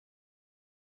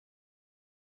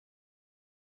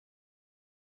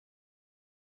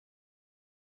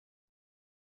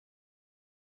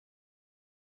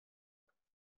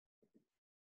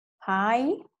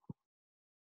Hi.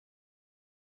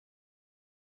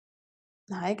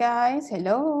 Hi, guys.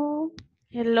 Hello.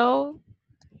 Hello.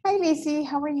 Hi, Lizzie.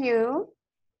 How are you?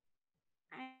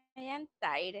 I am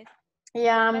tired,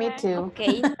 Yeah, but me I'm too.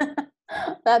 okay.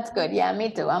 That's good. Yeah,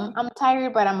 me too. I'm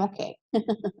tired, but I'm okay.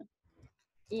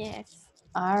 Yes.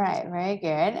 All right, very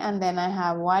good. And then I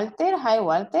have Walter. Hi,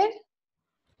 Walter.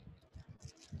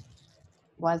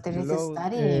 Walter is Hello,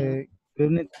 studying. good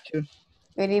evening, teacher.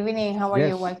 Good evening. How are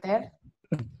you, Yes, Walter?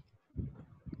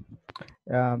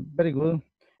 very good.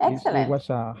 It Excellent.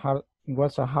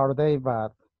 was a hard day,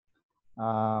 but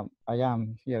I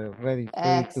am here ready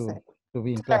Excellent. to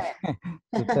be in To class,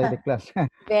 to take learn. the class,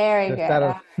 Very to good.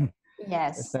 start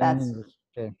Yes, studying English.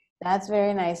 Okay. that's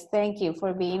very nice. Thank you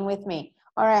for being with me.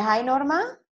 All right. Hi,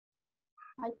 Norma.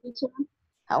 Hi, teacher.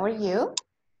 How are you?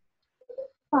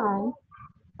 Fine.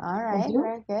 All And right, you?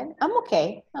 very good. I'm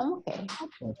okay. I'm okay.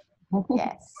 Okay.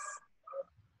 Yes.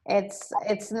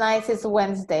 It's nice. It's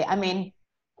Wednesday. I mean,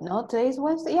 no, today's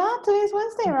Wednesday. Yeah, today's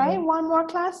Wednesday, right? Yes. One more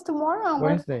class tomorrow and we're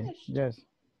Wednesday, finished. yes,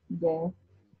 Yes.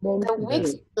 Very The weeks yes.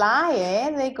 quickly. fly,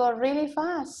 eh? They go really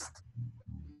fast.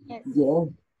 Yes. Yes.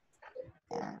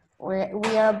 Yeah.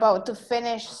 We are about to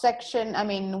finish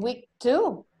week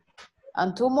 2.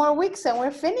 And 2 more weeks and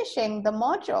we're finishing the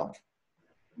module.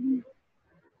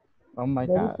 Oh my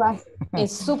Very God. fast.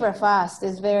 It's super fast.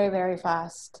 It's very, very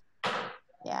fast.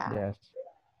 Yeah. Yes,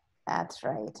 That's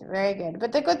right. Very good.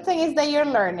 But the good thing is that you're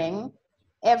learning.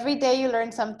 Every day you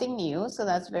learn something new, so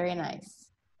that's very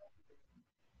nice.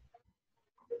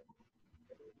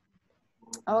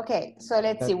 Okay, so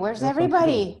let's see. Where's that sounds good.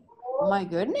 everybody? Oh my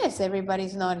goodness,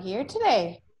 everybody's not here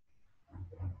today.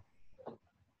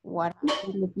 What?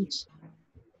 Hello, teacher.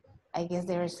 I guess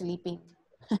they're sleeping.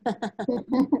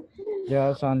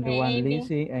 Just only one Maybe.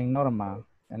 Lizzie and Norma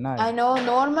and I I. know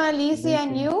Norma, Lizzie,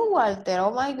 and Sleeping. you, Walter.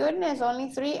 Oh my goodness, only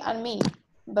 3 and me.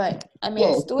 But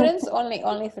Yes. students only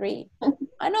 3.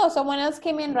 I know someone else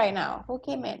came in right now. Who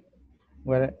came in?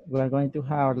 We're going to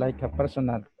have like a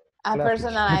personal A class teacher.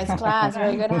 personalized class.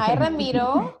 Very good. Hi,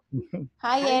 Ramiro.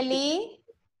 Hi, Ellie.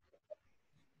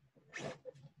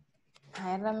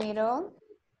 Hi, Ramiro.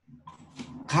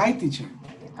 Hi, teacher.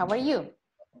 How are you?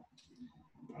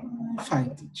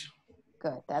 Fine, teacher.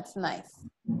 Good. That's nice.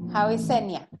 How is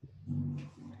Senya?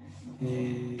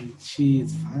 She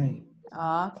is fine.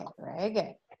 Okay, very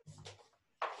good.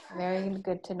 Very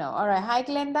good to know. All right. Hi,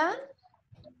 Glenda.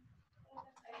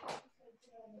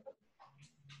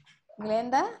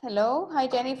 Glenda, hello. Hi,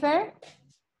 Jennifer.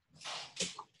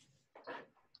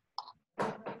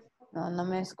 No, no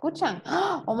me escuchan.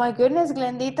 Oh my goodness,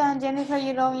 Glendita and Jennifer,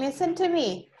 you don't listen to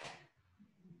me.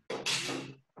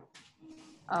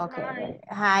 Okay. Hi,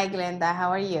 Hi, Glenda. How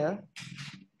are you?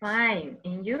 fine.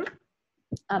 And you?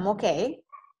 I'm okay.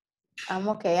 I'm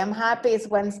okay. I'm happy it's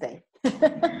Wednesday.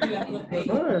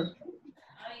 Good.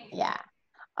 Yeah.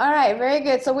 All right, very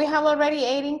good. So we have already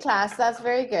 8 in class. That's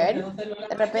very good.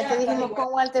 De repente dijimos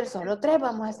con Walter, solo 3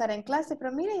 vamos a estar en clase,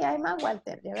 pero mire, ya hay más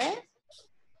Walter, ¿ya ves?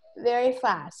 Very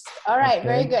fast. All right,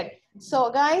 very Okay. good. So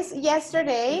guys,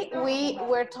 yesterday we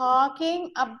were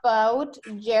talking about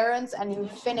gerunds and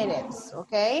infinitives,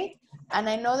 okay? And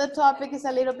I know the topic is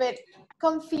a little bit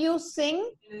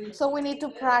confusing, so we need to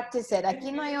practice it.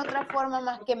 Aquí no hay otra forma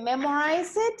más que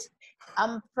memorize it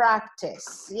and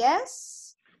practice,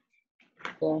 yes?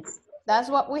 Yes. That's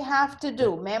what we have to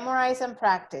do, memorize and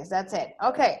practice. That's it.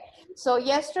 Okay, so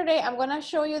yesterday, I'm gonna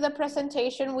show you the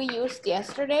presentation we used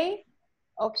yesterday.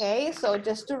 Okay, so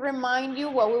just to remind you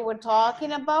what we were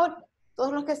talking about.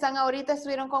 Todos los que están ahorita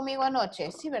estuvieron conmigo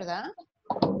anoche, ¿sí, verdad?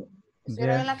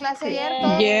 ¿Estuvieron en Yes. la clase ayer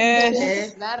todos? Yes. Yes.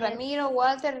 Yes. ¿Verdad? Ramiro,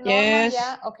 Walter, Norma, Yes.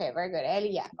 yeah? Okay, very good. Eli,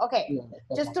 yeah. Okay, Yes.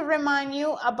 just to remind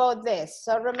you about this.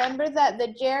 So remember that the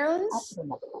gerunds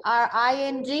are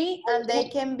ing and they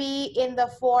can be in the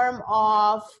form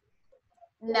of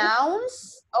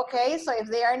nouns. Okay, so if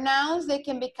they are nouns, they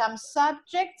can become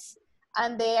subjects,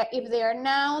 and if they are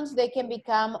nouns, they can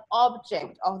become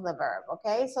object of the verb.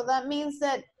 Okay, so that means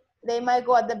that they might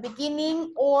go at the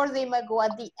beginning or they might go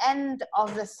at the end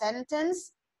of the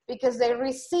sentence because they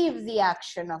receive the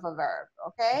action of a verb.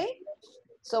 Okay,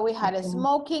 so we had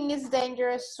smoking is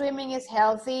dangerous, swimming is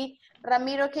healthy.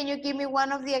 Ramiro, can you give me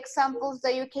one of the examples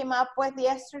that you came up with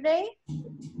yesterday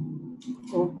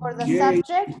for the Okay.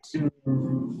 subject?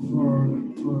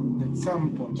 For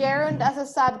example, Gerund as a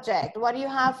subject. What do you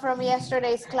have from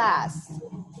yesterday's class?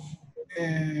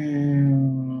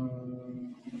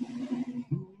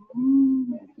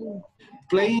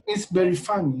 playing is very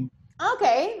funny.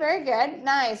 Okay, very good.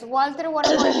 Nice. Walter, what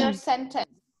about your sentence?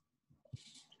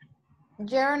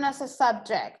 Gerund as a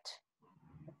subject.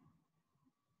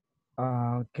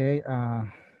 Okay.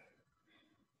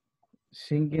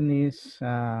 Singing is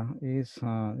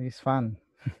fun.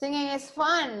 Singing is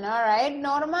fun. All right,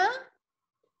 Norma?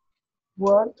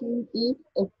 Working is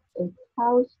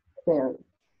exhausting.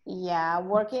 Yeah,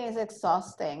 working is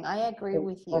exhausting. I agree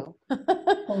with you. Thank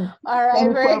All right,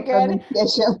 thanks very for good.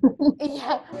 pronunciation.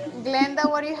 Yeah, Glenda,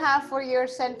 what do you have for your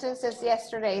sentences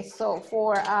yesterday? So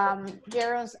for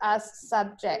gerunds as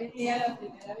subject.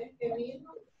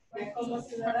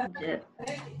 Subject.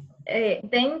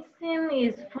 Dancing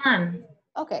is fun.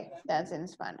 Okay, dancing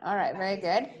is fun. All right, very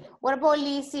good. What about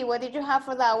Lisi? What did you have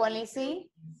for that one, Lisi?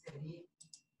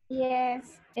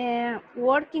 Yes.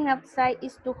 Working outside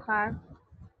is too hard.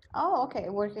 Oh, okay,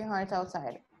 working hard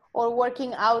outside. Or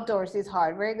working outdoors is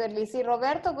hard. Very good, Lisi.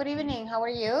 Roberto, good evening. How are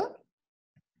you?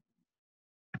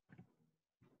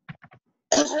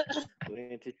 Good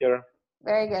evening, teacher.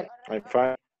 Very good. I'm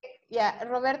fine. Yeah,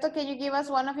 Roberto, can you give us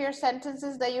one of your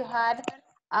sentences that you had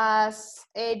as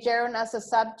a gerund as a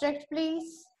subject,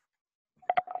 please?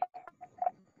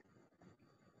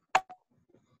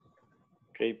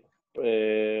 Okay.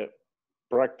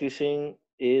 Practicing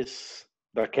is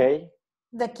the key.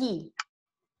 The key.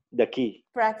 The key.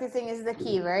 Practicing is the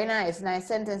key. Very nice. Nice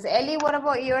sentence. Ellie, what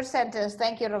about your sentence?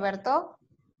 Thank you, Roberto.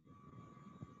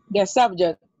 The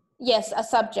subject, Yes, a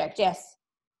subject. Yes.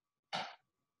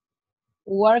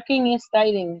 working is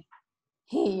tiring.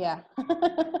 Yeah.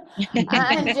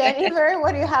 And Jennifer,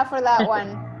 what do you have for that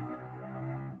one?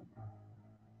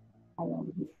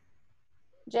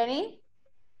 Jenny?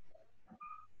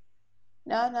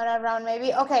 No, not around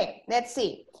maybe. Okay, let's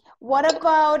see. What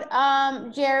about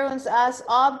gerunds as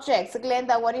objects?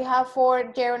 Glenda, what do you have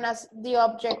for gerund as the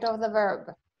object of the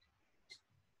verb?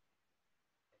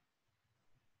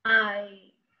 I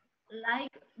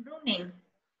like running.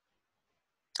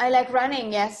 I like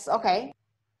running. Yes. Okay.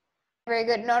 Very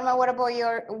good. Norma, what about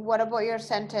your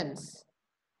sentence?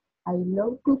 I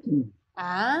love cooking.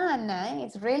 Ah,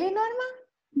 nice. Really, Norma?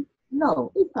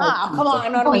 No, it's not. Ah, come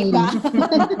on, Only. Normita.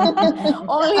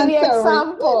 Only I'm the sorry.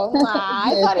 example. Ah,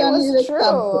 I Yes, thought it only the was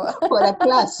example true. for a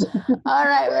class. All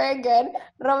right, very good.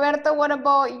 Roberto, what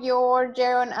about your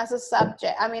gerund as a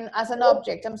subject? I mean, as an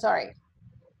object, I'm sorry.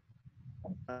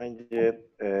 And yet,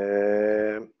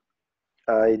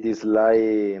 I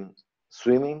dislike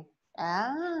swimming.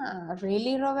 Ah,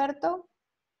 really, Roberto?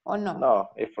 Or no? No,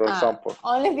 if for example.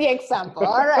 Only the example.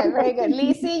 All right, very good.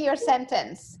 Lisi, your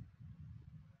sentence.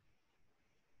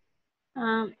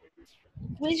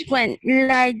 Which one?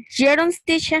 Like gerunds,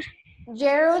 teacher?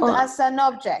 Gerund Oh. as an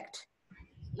object.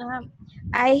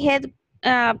 I had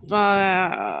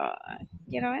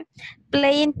you know,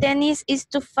 playing tennis is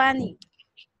too funny.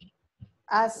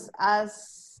 As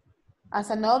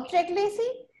an object,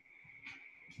 Lisi?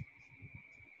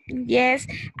 Yes,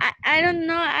 I don't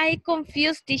know. I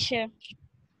confused, teacher.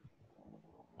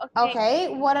 Okay,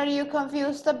 what are you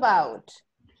confused about?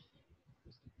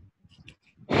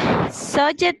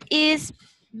 Subject is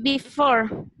before.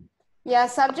 Yeah,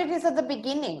 subject is at the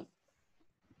beginning.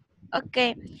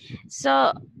 Okay,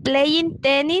 so playing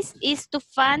tennis is too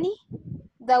funny.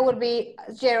 That would be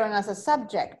gerund as a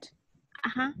subject.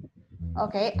 Uh-huh.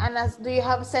 Okay, and do you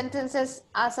have sentences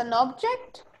as an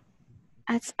object?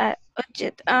 As an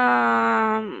object.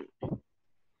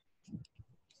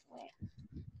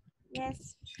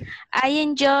 Yes. I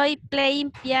enjoy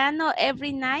playing piano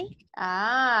every night.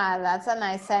 Ah, that's a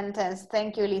nice sentence.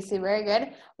 Thank you, Lisi. Very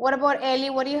good. What about Ellie?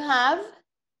 What do you have?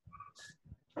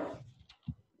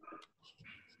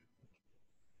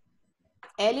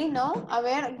 Ellie, no? A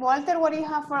ver, Walter, what do you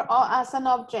have for as an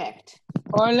object?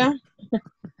 Hola.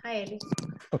 Hi, Ellie.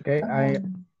 Okay, I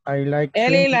like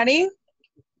Eli swimming. Larín.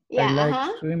 Yeah, I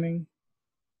like swimming.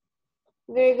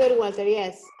 Very good, Walter.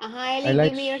 Yes. Ellie,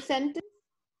 like give me your sentence.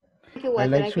 Thank you, Walter. I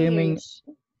like can hear you. swimming.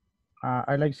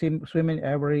 I like swimming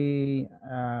every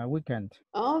weekend.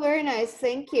 Oh, very nice.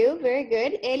 Thank you. Very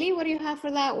good. Ellie, what do you have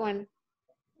for that one?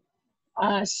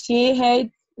 She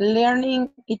hates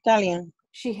learning Italian.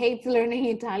 She hates learning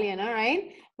Italian. All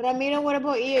right. Ramiro, what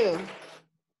about you?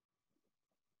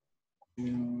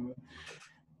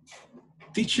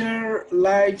 Teacher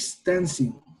likes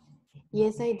dancing.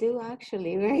 Yes, I do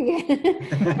actually. Very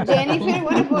good. Jennifer,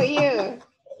 what about you?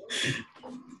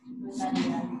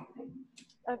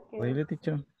 Okay. Really,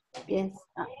 teacher? Yes.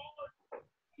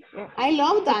 I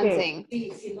love dancing.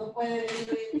 She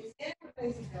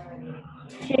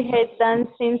hates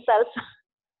dancing salsa.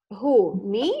 Who?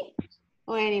 Me?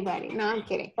 Or anybody? No, I'm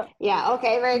kidding. Yeah,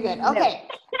 okay, very good. Okay,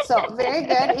 so very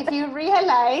good. If you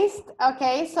realized,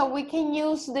 okay, so we can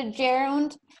use the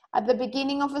gerund at the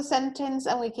beginning of a sentence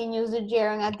and we can use the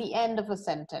gerund at the end of a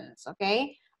sentence,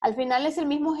 okay? Al final es el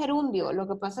mismo gerundio. Lo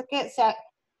que pasa es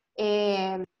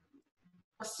que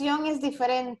acción es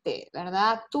diferente,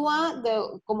 ¿verdad? Actúa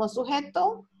como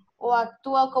sujeto o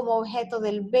actúa como objeto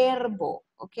del verbo,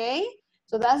 ¿ok?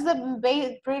 So that's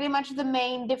pretty much the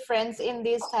main difference in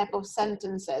these type of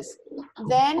sentences.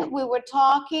 Then we were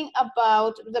talking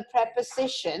about the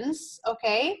prepositions,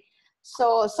 okay?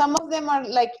 So some of them are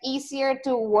like easier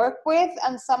to work with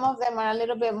and some of them are a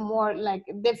little bit more like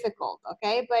difficult,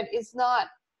 okay? But it's not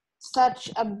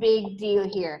such a big deal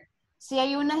here. Si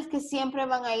hay unas que siempre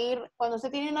van a ir, cuando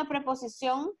usted tiene una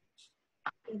preposición,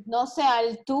 no sea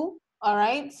el to, all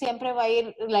right, siempre va a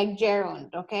ir like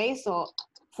gerund, okay? So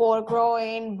for,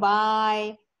 growing,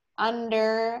 by,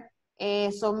 under,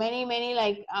 so many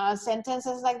like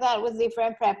sentences like that with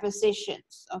different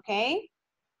prepositions, okay?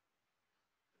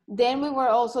 Then we were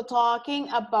also talking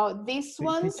about these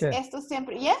ones. Teacher, Esto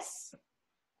siempre, yes?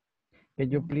 can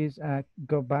you please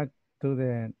go back to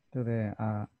the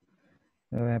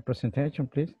presentation,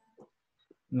 please?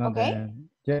 No, Okay.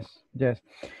 Yes.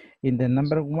 In the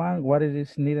number 1, what it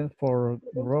is needed for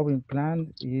growing plant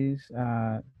is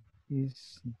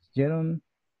gerund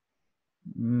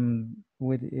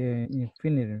with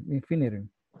infinitive.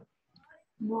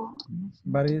 No,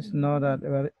 But it's not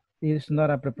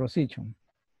a preposition.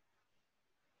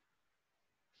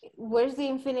 Where's the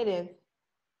infinitive?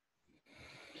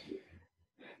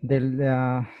 The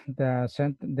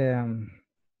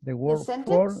word for,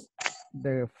 sentence?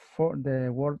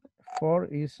 the word for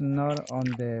is not on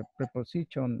the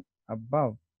preposition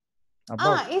above.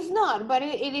 It's not, but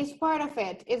it is part of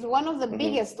it. It's one of the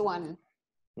biggest one.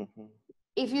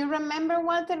 If you remember,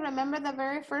 Walter, remember the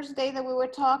very first day that we were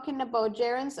talking about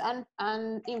gerunds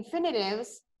and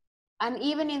infinitives, and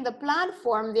even in the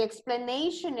platform, the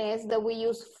explanation is that we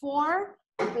use for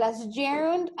plus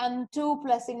gerund and to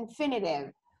plus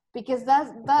infinitive, because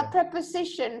that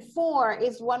preposition for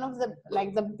is one of the,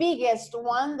 like the biggest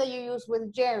one that you use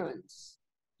with gerunds.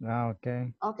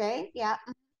 Okay. Okay, yeah.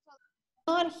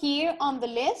 Not here on the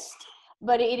list,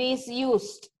 but it is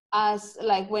used as,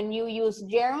 like when you use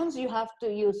gerunds, you have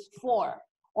to use for,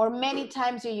 or many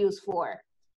times you use for.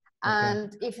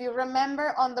 And if you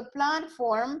remember on the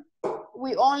platform,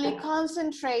 we only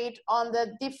concentrate on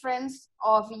the difference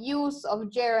of use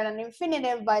of gerund and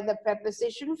infinitive by the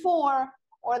preposition for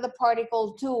or the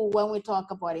particle to when we talk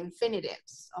about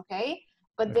infinitives, okay?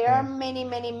 But there are many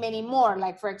more,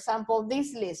 like for example,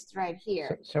 this list right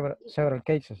here. Several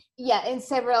cases. Yeah, in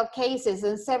several cases,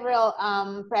 in several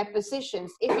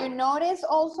prepositions. If you notice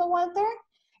also, Walter,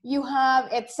 you have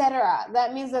etc.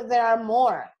 That means that there are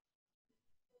more.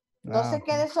 No se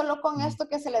quede solo con esto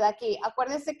que se le da aquí.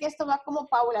 Acuérdense que esto va como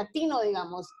paulatino,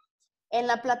 digamos. En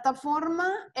la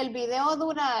plataforma, el video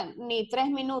dura ni 3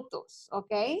 minutos,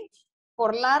 ¿ok?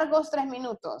 Por largos 3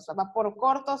 minutos, por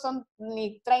cortos son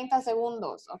ni 30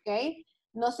 segundos, ¿ok?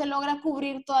 No se logra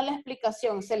cubrir toda la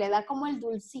explicación, se le da como el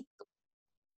dulcito.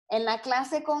 En la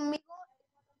clase conmigo,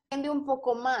 entiende un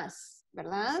poco más,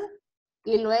 ¿verdad?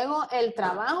 Y luego el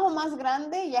trabajo más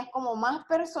grande ya es como más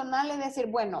personal, es decir,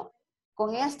 bueno,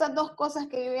 con estas dos cosas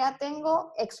que yo ya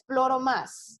tengo, exploro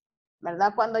más,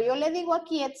 ¿verdad? Cuando yo le digo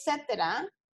aquí, etcétera,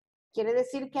 quiere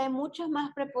decir que hay muchas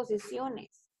más preposiciones,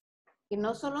 que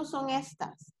no solo son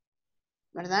estas,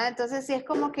 ¿verdad? Entonces sí es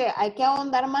como que hay que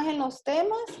ahondar más en los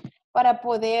temas para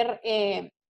poder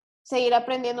seguir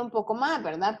aprendiendo un poco más,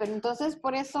 ¿verdad? Pero entonces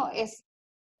por eso es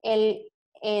el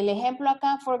ejemplo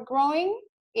acá, for growing,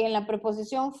 en la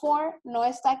preposición for no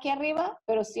está aquí arriba,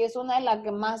 pero sí es una de las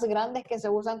más grandes que se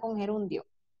usan con gerundio.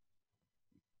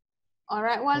 All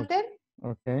right, Walter?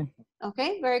 Okay.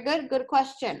 Okay, very good. Good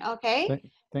question. Okay,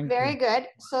 very you. good.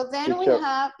 So then we Teacher.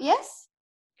 have, yes?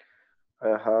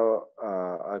 I have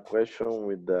a question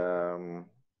with the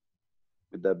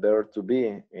verb to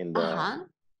be in the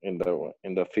in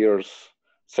the first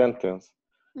sentence.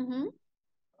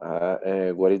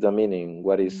 What is the meaning?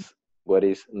 What is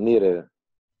needed?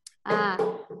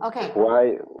 Okay.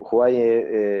 Why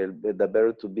the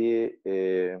verb to be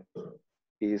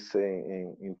is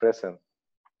in present?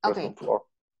 Okay.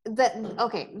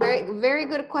 Okay, very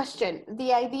good question.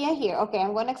 The idea here, okay,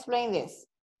 I'm going to explain this.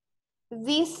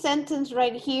 This sentence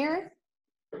right here,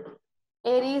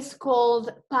 it is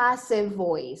called passive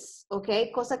voice,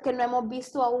 okay, cosa que no hemos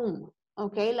visto aún,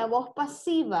 okay. La voz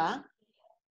pasiva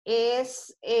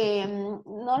es,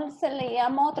 no se le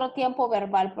llama otro tiempo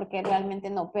verbal porque realmente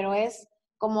no, pero es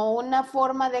como una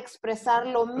forma de expresar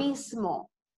lo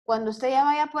mismo. Cuando usted ya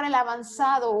vaya por el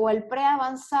avanzado o el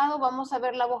preavanzado, vamos a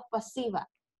ver la voz pasiva.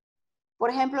 Por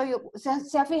ejemplo,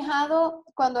 ¿se ha fijado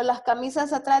cuando las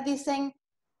camisas atrás dicen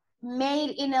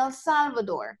made in El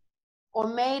Salvador, o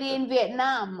made in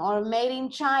Vietnam, o made in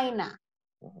China?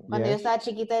 Cuando yo estaba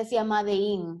chiquita decía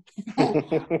Madein.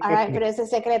 All right, pero ese es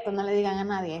secreto, no le digan a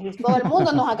nadie. Todo el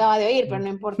mundo nos acaba de oír, pero no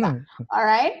importa. All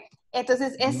right.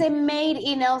 Entonces, ese made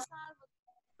in El Salvador,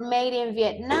 made in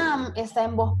Vietnam está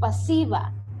en voz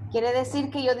pasiva. Quiere decir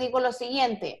que yo digo lo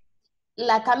siguiente.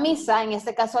 La camisa, en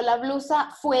este caso la blusa,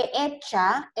 fue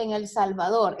hecha en El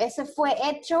Salvador. Ese fue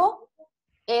hecho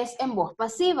es en voz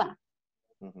pasiva.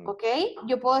 ¿Ok?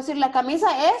 Yo puedo decir la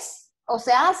camisa es o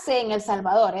se hace en El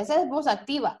Salvador. Esa es voz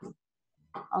activa.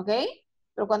 ¿Ok?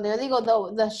 Pero cuando yo digo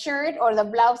the shirt or the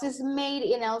blouse is made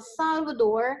in El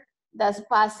Salvador, that's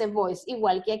passive voice.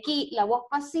 Igual que aquí, la voz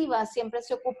pasiva siempre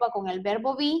se ocupa con el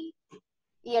verbo be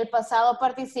y el pasado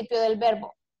participio del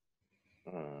verbo.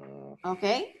 ¿Ok?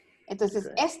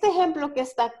 Entonces, este ejemplo que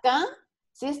está acá,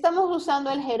 sí estamos usando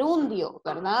el gerundio,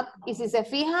 ¿verdad? Y si se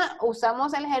fija,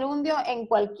 usamos el gerundio en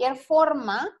cualquier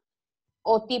forma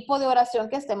o tipo de oración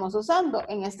que estemos usando.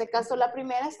 En este caso, la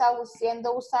primera está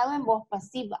siendo usada en voz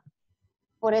pasiva.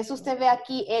 Por eso usted ve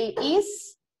aquí el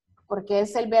is, porque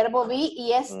es el verbo be,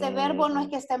 y este verbo no es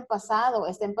que esté en pasado,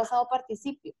 está en pasado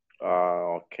participio.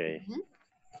 Ok.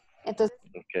 Entonces,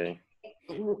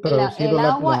 Traducido el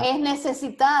agua es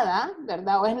necesitada,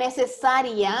 ¿verdad? O es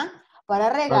necesaria para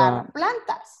regar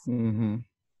plantas.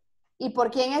 ¿Y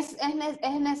por quién es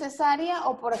necesaria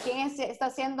o por quién está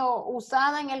siendo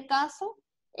usada en el caso?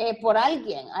 Por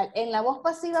alguien. En la voz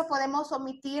pasiva podemos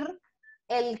omitir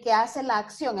el que hace la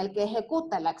acción, el que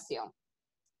ejecuta la acción.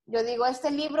 Yo digo, este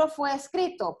libro fue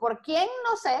escrito. ¿Por quién?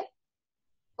 No sé.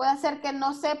 Puede ser que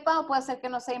no sepa o puede ser que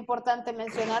no sea importante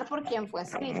mencionar por quién fue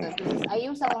escrito. Entonces, ahí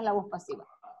usamos la voz pasiva.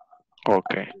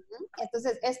 Ok.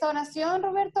 Entonces, esta oración,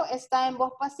 Roberto, está en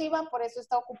voz pasiva, por eso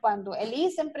está ocupando el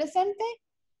is en presente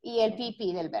y el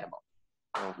PP del verbo.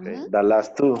 Okay. The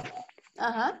last two.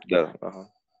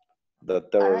 The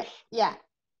third. All right. Yeah.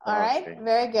 All right.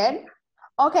 Very good.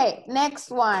 Okay,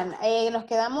 next one. Nos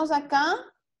quedamos acá.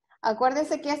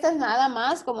 Acuérdense que esta es nada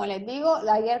más, como les digo,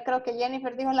 ayer creo que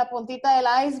Jennifer dijo la puntita del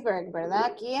iceberg, ¿verdad?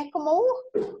 Aquí es como,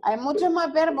 hay muchos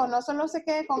más verbos, no solo se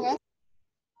quede con esto.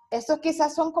 Estos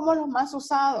quizás son como los más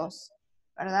usados,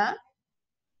 ¿verdad?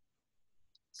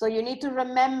 So you need to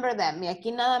remember them. Y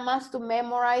aquí nada más to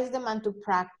memorize them and to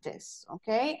practice,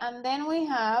 okay? And then we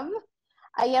have,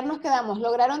 ayer nos quedamos,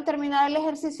 ¿lograron terminar el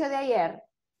ejercicio de ayer?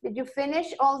 Did you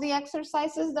finish all the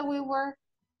exercises that we were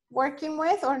working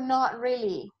with or not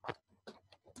really?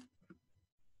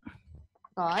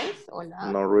 Guys,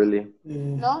 hola. Not really.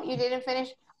 No, you didn't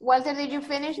finish. Walter, did you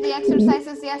finish the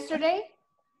exercises yesterday?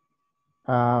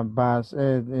 But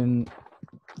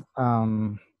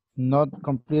not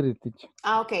completed, teacher.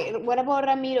 Okay. What about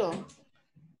Ramiro?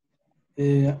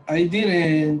 I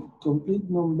didn't complete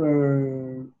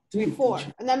number 3. 4.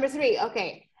 Number 3,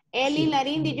 okay. Eli,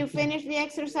 Larin, did you finish the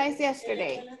exercise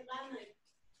yesterday?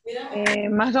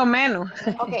 Más o menos.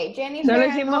 Okay, Jennifer Solo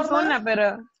and hicimos Norma? una,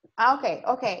 pero...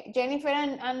 Okay. Jennifer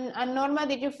and Norma,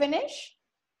 did you finish?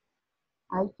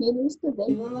 I finished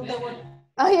today.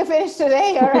 Oh, you finished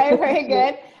today. All right, very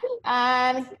good.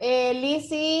 And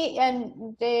Lizzie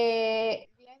and did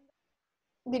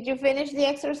you finish the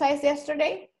exercise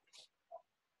yesterday?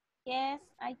 Yes,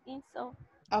 I think so.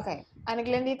 Okay. And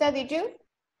Glendita, did you?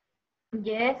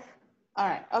 Yes. All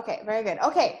right, okay, very good.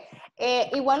 Okay,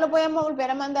 igual lo podemos volver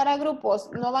a mandar a grupos.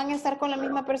 No van a estar con la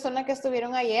misma persona que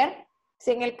estuvieron ayer.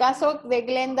 Si en el caso de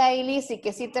Glenda y Lizzie,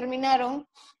 que sí terminaron,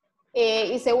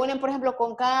 y se unen, por ejemplo,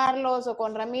 con Carlos o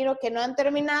con Ramiro, que no han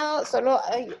terminado, solo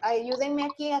ayúdenme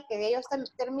aquí a que ellos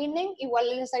terminen. Igual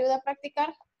les ayuda a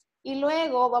practicar. Y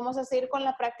luego vamos a seguir con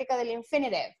la práctica del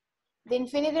infinitive. The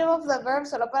infinitive of the verb,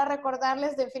 solo para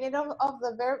recordarles, the infinitive of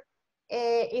the verb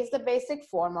is the basic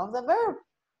form of the verb.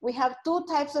 We have 2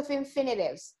 types of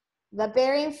infinitives, the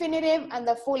bare infinitive and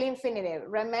the full infinitive.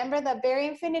 Remember the bare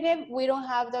infinitive, we don't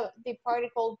have the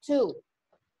particle to.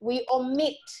 We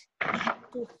omit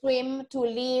to swim, to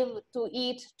live, to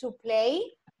eat, to play.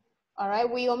 All right,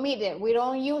 we omit it, we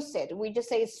don't use it. We just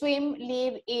say swim,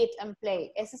 live, eat, and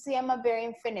play. Ese se llama bare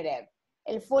infinitive.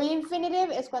 El full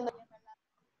infinitive es cuando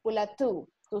la to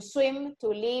swim, to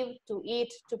live, to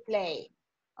eat, to play.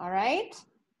 All right?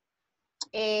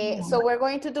 So we're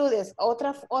going to do this.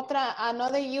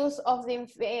 Another use of the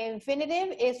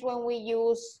infinitive is when we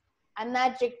use an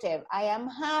adjective. I am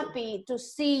happy to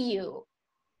see you.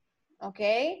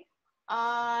 Okay?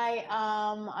 I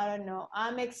don't know,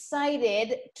 I'm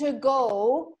excited to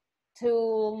go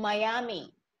to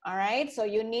Miami. All right, so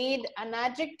you need an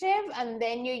adjective and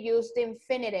then you use the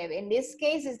infinitive. In this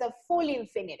case, it's the full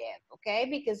infinitive, okay?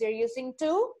 Because you're using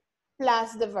to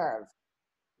plus the verb.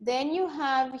 Then you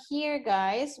have here,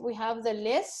 guys, we have the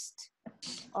list,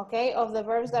 okay, of the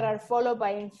verbs that are followed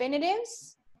by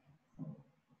infinitives.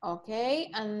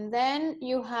 Okay, and then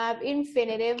you have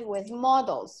infinitive with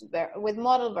modals, with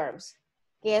modal verbs,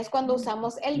 que es cuando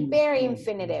usamos el bare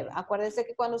infinitive. Acuérdense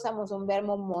que cuando usamos un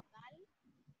verbo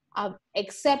modal,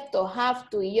 excepto have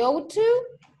to y ought to,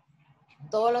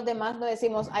 todos los demás no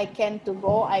decimos I can to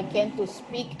go, I can to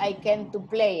speak, I can to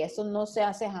play. Eso no se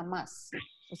hace jamás.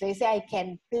 Usted dice I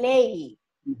can play.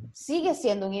 Sigue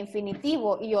siendo un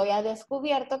infinitivo y hoy ha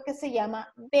descubierto que se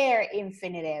llama bare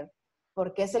infinitive.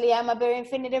 ¿Por qué se le llama bare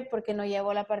infinitive? Porque no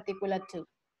llevó la partícula to.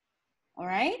 All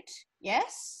right?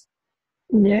 Yes?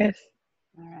 Yes.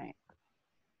 All right.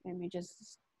 Let me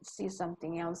just see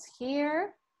something else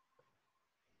here.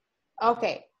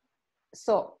 Okay.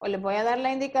 So, les voy a dar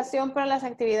la indicación para las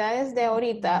actividades de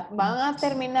ahorita. Van a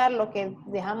terminar lo que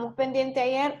dejamos pendiente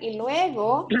ayer y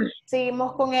luego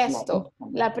seguimos con esto.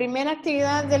 La primera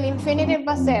actividad del infinitive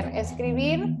va a ser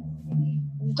escribir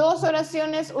 2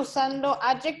 oraciones usando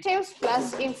adjectives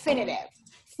plus infinitive,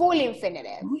 full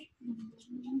infinitive.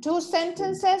 2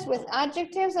 sentences with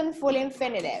adjectives and full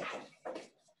infinitive.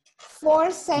 4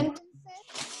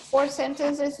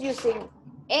 sentences using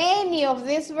any of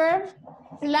this verb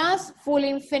plus full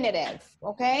infinitive,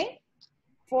 okay?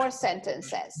 4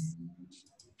 sentences.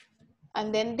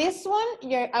 And then this one,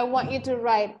 I want you to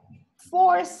write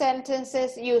 4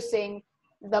 sentences using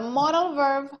the modal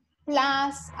verb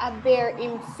plus a bare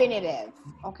infinitive,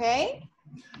 okay?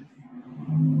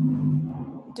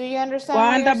 Do you understand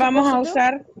what you're ¿Cuántas vamos a supposed to do?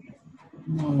 usar?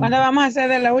 ¿Cuántas vamos a hacer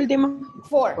de la última?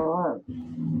 4.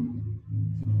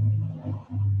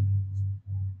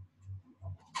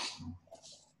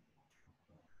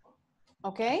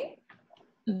 Okay?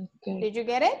 Okay. Did you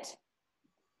get it?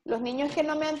 Los niños que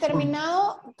no me han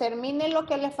terminado, terminen lo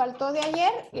que les faltó de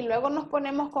ayer y luego nos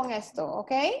ponemos con esto,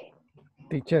 ¿ok?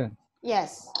 Teacher,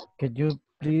 Yes. could you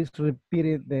please repeat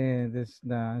it, the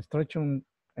instruction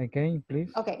again,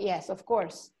 please? Okay, yes, of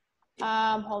course.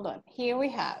 Hold on. Here we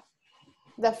have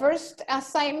the first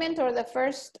assignment or the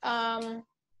first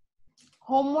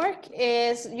homework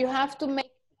is you have to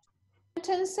make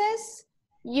sentences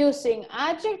using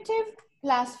adjective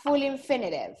plus full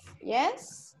infinitive.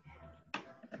 Yes?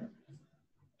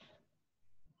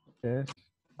 Yes.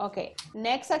 Okay,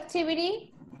 next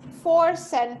activity, 4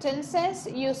 sentences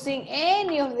using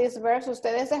any of these verbs.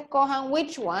 Ustedes escojan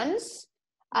which ones,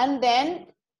 and then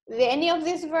any of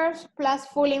these verbs plus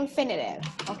full infinitive,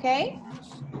 okay?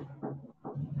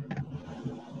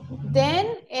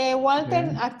 Then,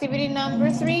 Walter, activity number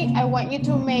 3, I want you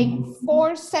to make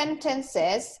 4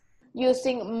 sentences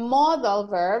using modal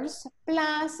verbs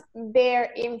plus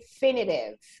bare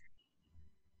infinitive.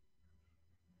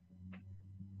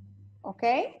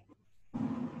 Okay?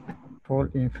 Full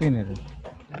infinitive.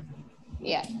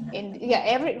 Yeah,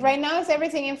 right now it's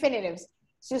everything infinitives.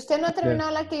 Si usted no ha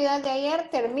terminado la actividad de ayer,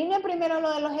 termine primero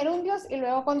lo de los gerundios y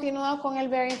luego continúa con el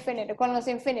bare infinitive, con los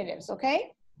infinitives, ¿ok?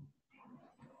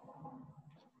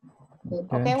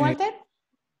 Okay, Walter?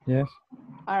 Yes.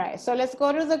 All right, so let's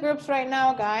go to the groups right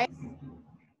now, guys.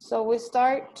 So we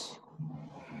start.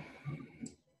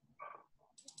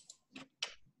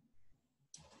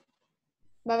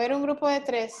 Va a haber un grupo de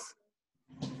 3.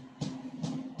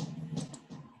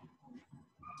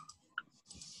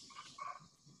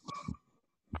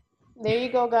 There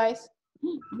you go, guys.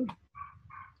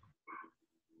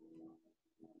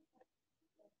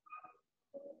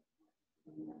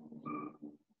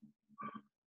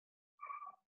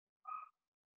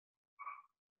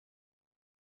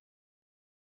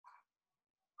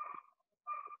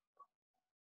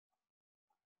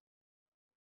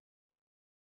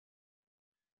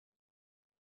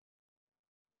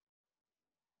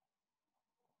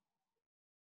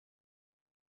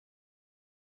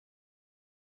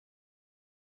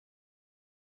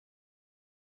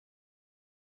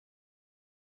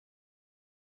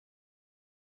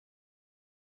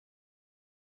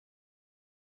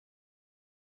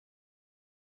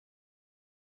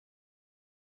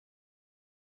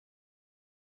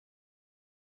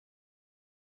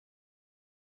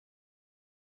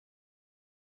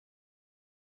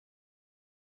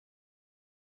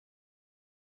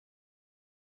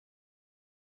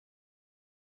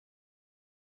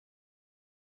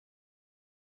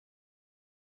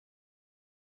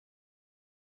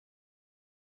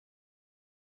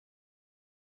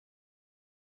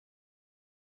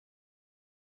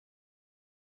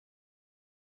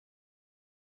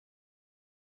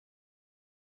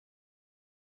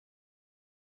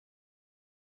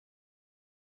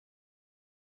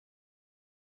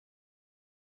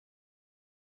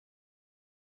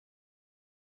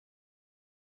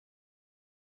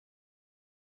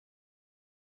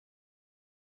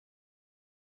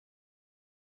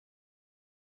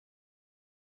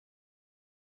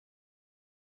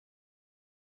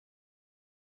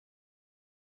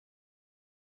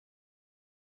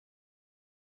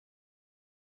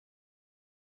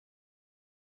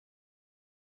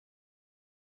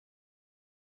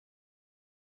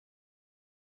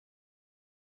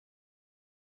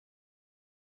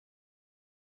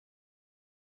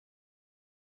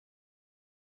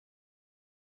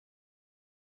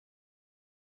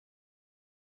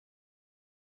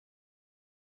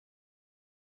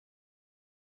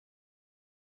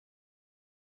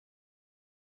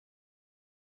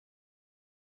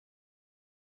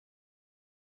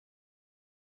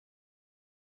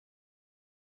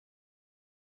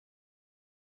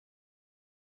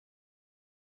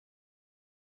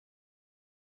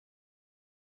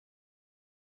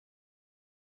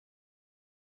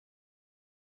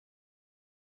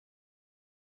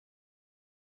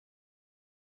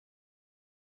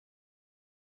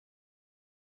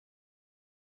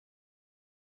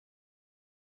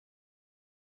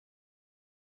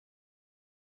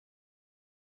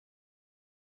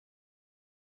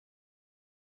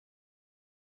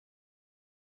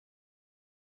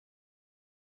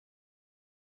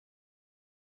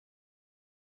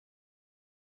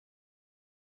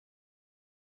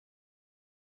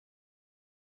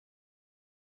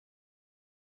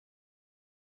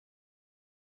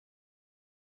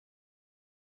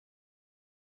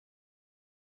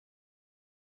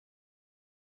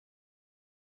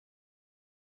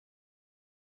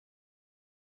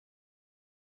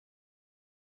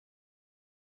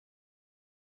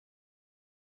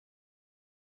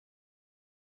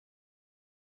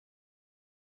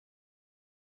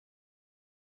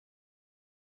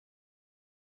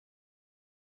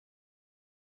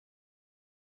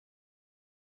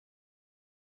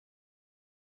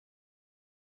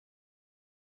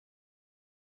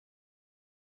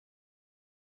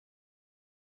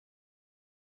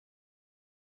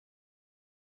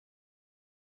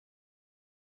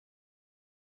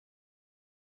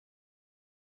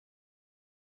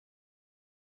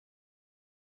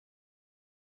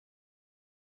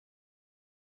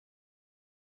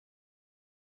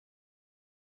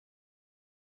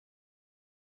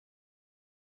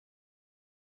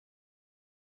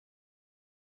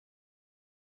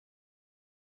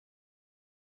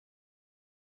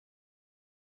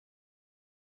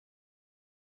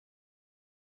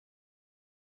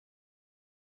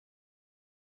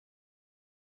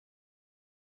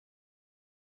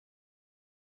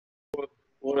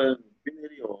 Por el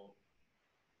video.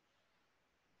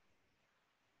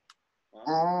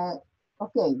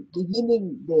 Okay,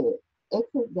 beginning the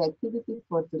activity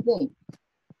for today.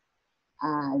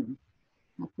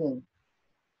 Okay.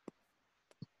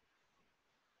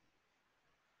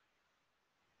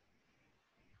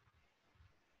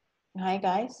 Hi,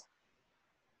 guys.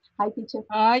 Hi, teacher.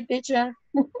 Hi, teacher.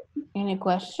 Any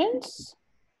questions?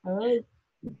 Oh,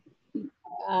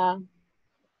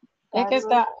 Es que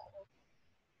está,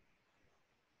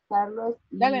 Carlos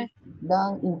dale. is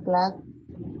done in class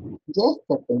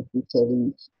yesterday,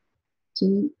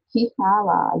 teacher. He have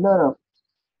a lot of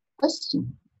questions.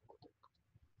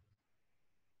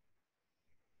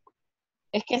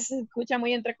 Es que se escucha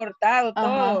muy entrecortado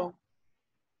Ajá. todo.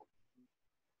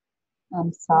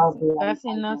 I'm sorry.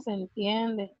 Casi no se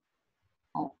entiende.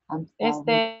 I'm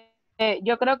sorry.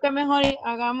 Yo creo que mejor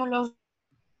hagamos los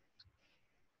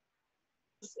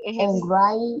And ejercicios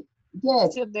right,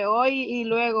 yes, de hoy y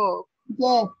luego.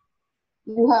 yes,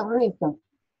 you have reason.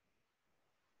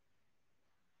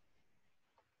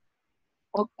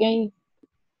 Ok.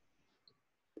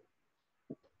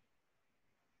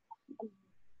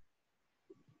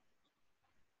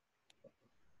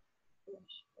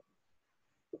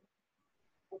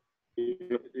 You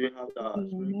have the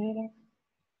screen?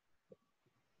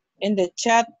 In the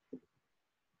chat.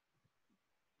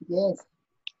 Yes.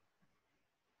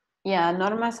 Yeah,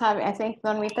 Norma's having, I think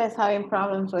Normita is having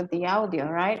problems with the audio,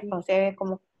 right? O sea,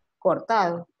 como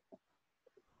cortado.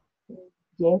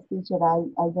 Yes, teacher, I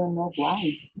don't know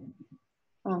why.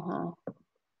 Uh-huh.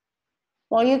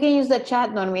 Well, you can use the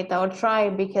chat, Normita, or try,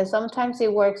 because sometimes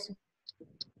it works.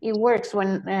 It works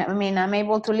when, I mean, I'm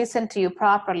able to listen to you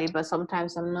properly, but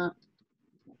sometimes I'm not.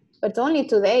 But only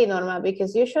today, Norma,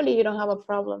 because usually you don't have a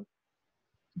problem.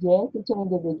 Yes, teacher, in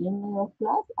the beginning of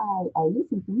class, I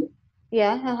listened to it.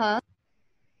 Yeah, uh-huh.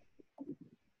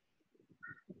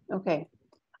 Okay.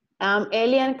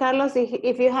 Eli and Carlos,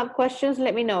 if you have questions,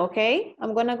 let me know, okay?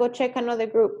 I'm gonna go check another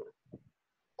group.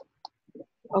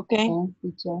 Okay. Thanks,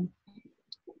 teacher.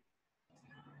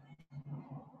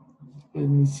 Let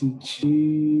me see.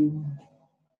 She,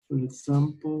 for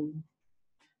example,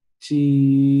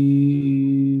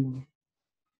 she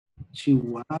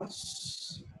was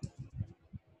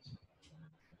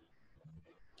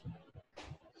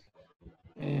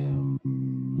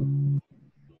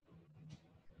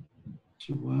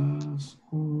she was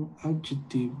an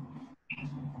adjective.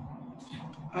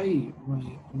 Right.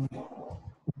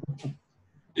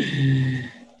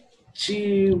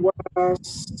 She was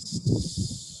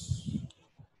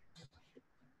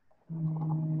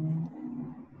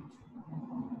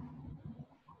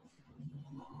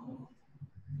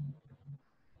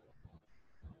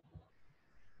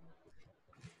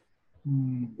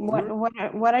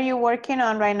What are you working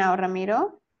on right now,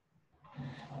 Ramiro?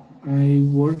 I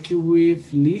work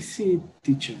with Lizzie,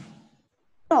 teacher.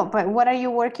 No, but what are you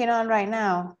working on right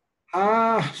now?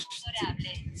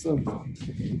 Sorry.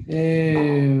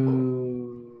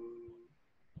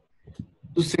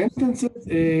 Two sentences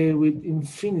with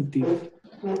infinitive.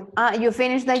 You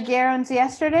finished the gerunds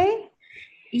yesterday?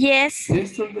 Yes.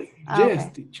 Yesterday, yes,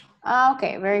 Okay. teacher.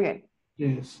 Okay, very good.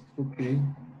 Yes, okay.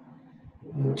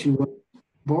 She was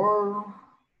born.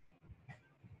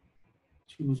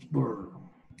 She was born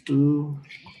to.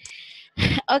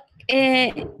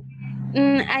 Okay.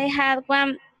 I had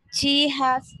one. She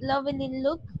has lovely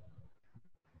look.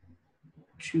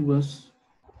 She was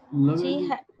She lovely.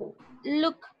 had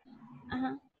look.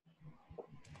 Uh-huh.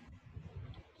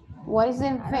 What is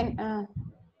in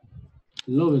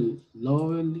Lovely.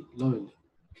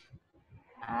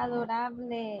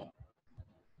 Adorable.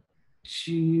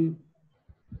 She.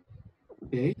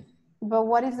 Okay. But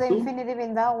what is the infinitive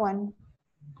in that one?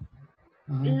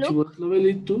 She was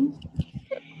lovely too.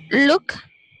 Look.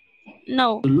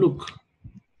 No. To look.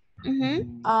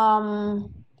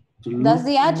 That's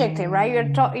the adjective, right?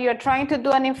 You're trying to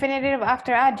do an infinitive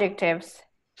after adjectives.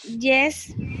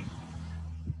 Yes.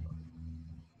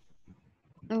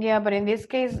 Yeah, but in this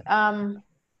case,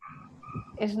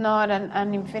 it's not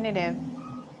an infinitive.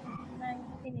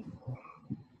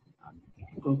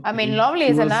 Okay. I mean, lovely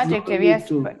She is an was adjective, lovely yes,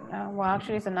 too. but well,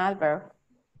 actually, it's an adverb.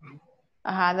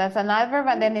 That's an adverb,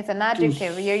 and then it's an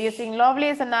adjective. You're using lovely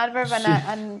as an adverb,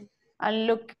 and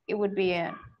look, it would be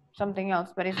something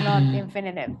else, but it's not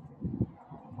infinitive.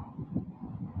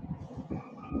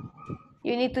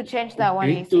 You need to change that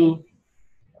one, Lizzie.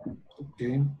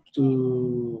 Okay,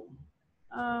 to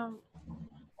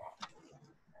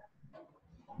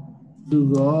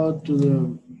go to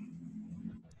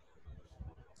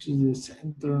the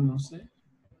center, no sé.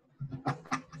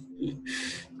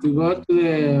 To go to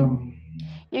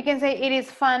the You can say it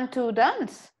is fun to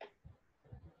dance.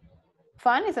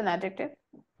 Fun is an adjective.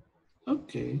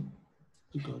 Okay.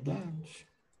 To go dance.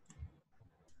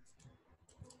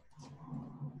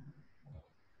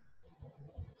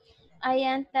 I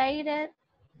am tired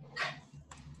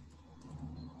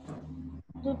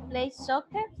to play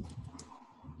soccer.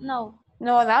 No.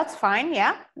 No, that's fine.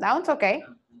 Yeah, that one's okay.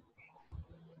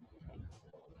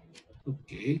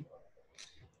 Okay.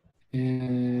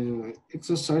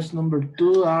 Exercise number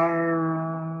 2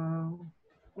 are...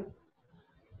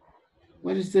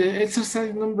 What is the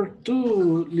exercise number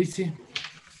 2, Lizzie?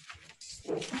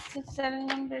 Exercise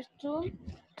number 2.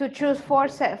 To choose four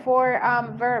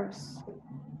verbs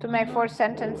to make 4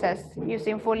 sentences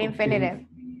using full infinitive.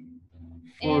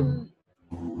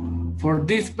 For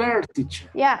this verb, teacher.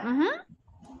 Yeah.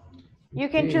 You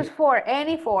can choose 4,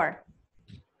 any 4.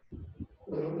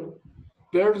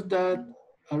 Verbs that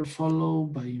are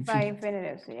followed by infinitive. By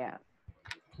infinitives, yeah.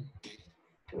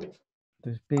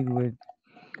 To speak with.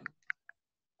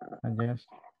 Yes.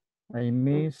 I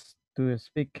miss to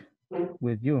speak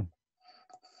with you.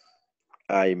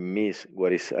 I miss.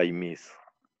 What is I miss?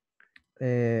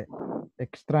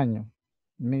 Extraño.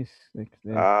 Miss.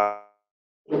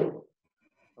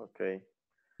 Okay.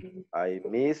 I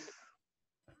miss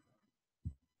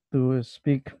to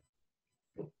speak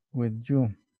with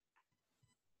you.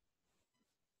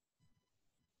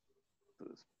 To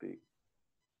speak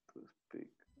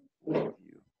with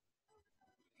you.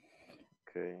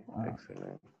 Okay,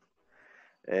 excellent.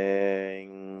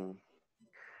 And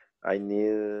I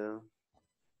need.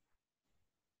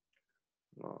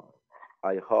 No,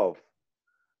 I hope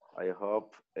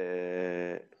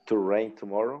to rain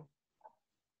tomorrow.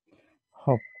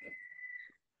 Hope.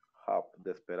 Hope,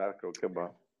 de esperar, creo que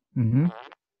va.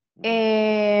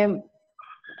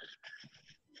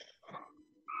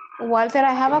 Walter,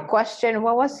 I have a question.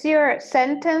 What was your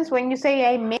sentence when you say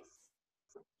I miss?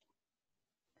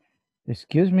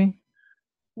 Excuse me?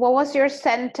 What was your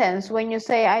sentence when you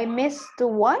say I miss to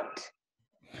what?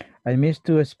 I miss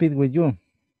to speak with you.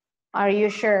 Are you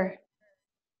sure?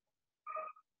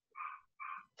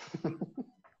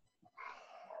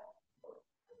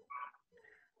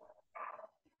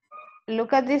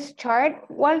 Look at this chart,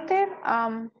 Walter.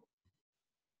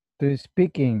 To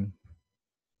speaking.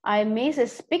 I miss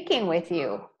speaking with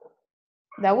you.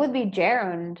 That would be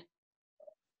gerund.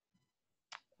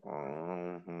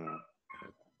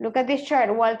 Look at this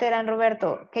chart, Walter and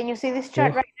Roberto. Can you see this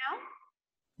chart right now?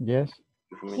 Yes.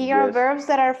 Here are verbs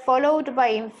that are followed by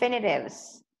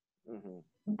infinitives.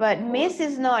 But miss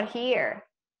is not here.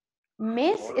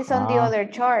 Miss is on the other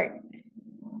chart.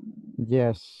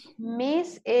 Yes.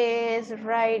 Miss is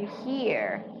right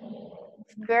here.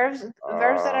 Verbs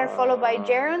that are followed by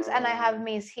gerunds, and I have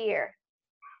miss here.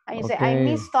 And you say, I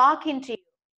miss talking to you.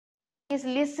 I miss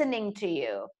listening to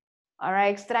you. All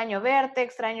right, extraño verte,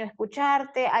 extraño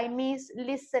escucharte. I miss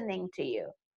listening to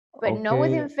you. But no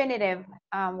with infinitive,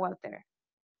 Walter.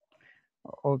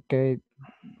 Okay.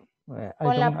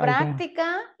 Con la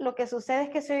práctica, lo que sucede es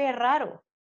que se oye raro.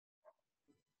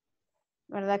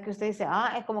 ¿Verdad? Que usted dice,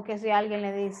 es como que si alguien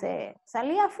le dice,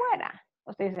 salí afuera.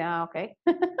 Usted dice, ok.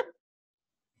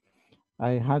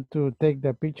 I had to take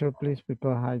the picture, please,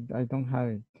 because I don't have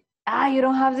it. You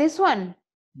don't have this one?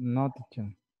 No,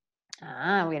 teacher.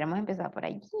 Hubiéramos empezado por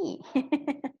allí.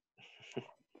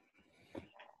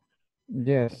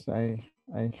 Yes, I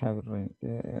have.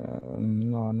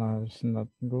 No, it's not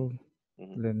good.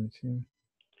 Let me see.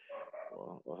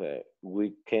 Okay,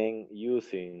 we can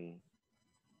using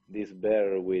this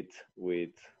verb with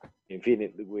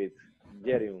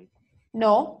gerund.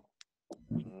 No.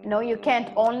 No, you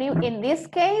can't. Only in this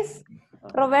case,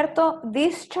 Roberto,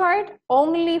 this chart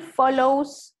only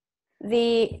follows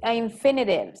the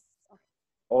infinitives.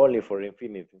 Only for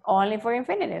infinitives. Only for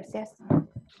infinitives, yes.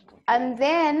 And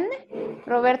then,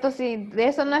 Roberto, si de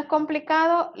eso no es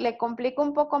complicado, le complico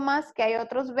un poco más que hay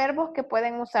otros verbos que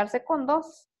pueden usarse con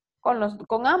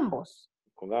con ambos.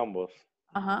 Con ambos.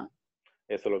 Ajá.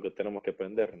 Eso es lo que tenemos que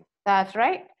aprender, ¿no? That's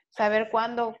right. Saber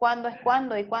cuándo es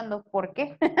cuándo y cuándo por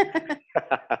qué.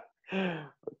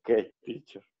 Ok,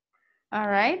 teacher. All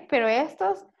right, pero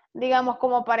estos, digamos,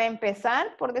 como para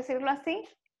empezar, por decirlo así,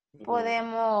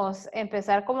 podemos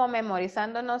empezar como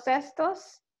memorizándonos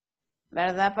estos,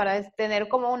 ¿verdad? Para tener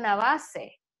como una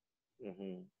base.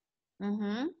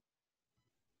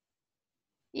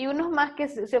 Y unos más que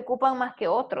se ocupan más que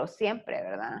otros, siempre,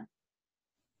 ¿verdad?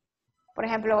 Por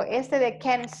ejemplo, este de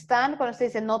can't stand, cuando se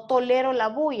dice no tolero la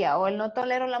bulla o el no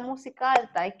tolero la música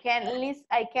alta. I can't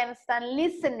stand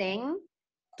listening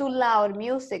to loud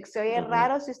music. Se oye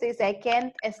raro si usted dice I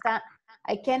can't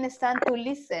stand to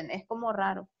listen. Es como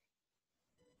raro.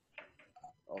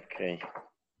 Ok.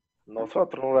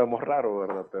 Nosotros lo vemos raro,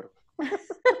 ¿verdad? Pero...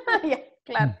 Ya,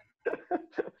 claro.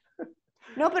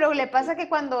 No, pero le pasa que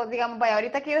cuando, digamos, vaya,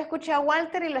 ahorita que yo escuché a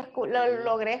Walter y lo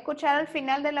logré escuchar al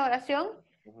final de la oración,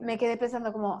 me quedé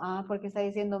pensando como, porque está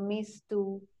diciendo miss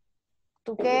to.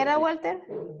 ¿Tú qué era, Walter?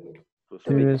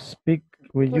 To speak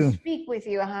with To you. speak with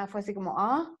you. Ajá, fue así como,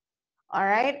 all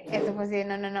right. Eso fue así,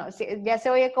 no. Sí, ya se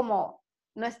oye como,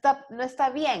 no está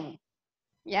bien,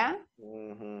 ¿ya?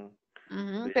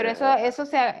 Pero eso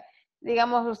se,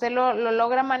 digamos, usted lo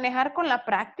logra manejar con la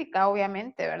práctica,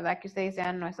 obviamente, ¿verdad? Que usted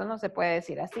dice, no, eso no se puede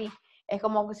decir así. Es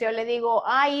como si yo le digo,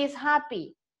 I is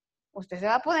happy. Usted se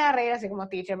va a poner a reír así como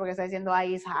teacher porque está diciendo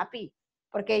I is happy.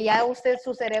 Porque ya usted,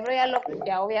 su cerebro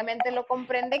ya obviamente lo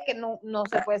comprende que no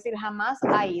se puede decir jamás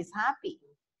I is happy.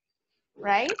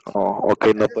 Right? Ok,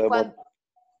 no podemos...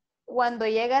 Cuando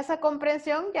llega esa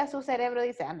comprensión, ya su cerebro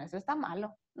dice, no, eso está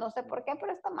malo. No sé por qué,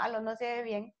 pero está malo, no se ve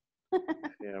bien.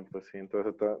 Sí, pues sí,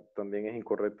 entonces también es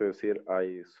incorrecto decir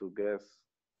I suggest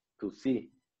to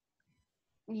see.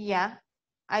 Yeah.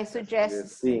 I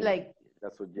suggest, like,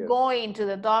 suggest. going to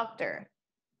the doctor.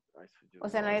 O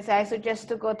sea, no dice, I suggest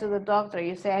to go to the doctor.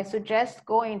 You say, I suggest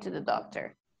going to the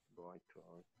doctor.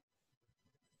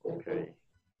 Okay.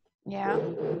 Yeah.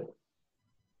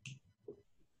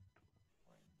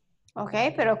 Ok,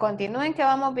 pero continúen que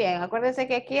vamos bien. Acuérdense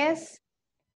que aquí es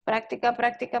práctica,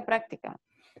 práctica, práctica.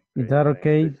 Is that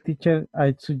okay, teacher?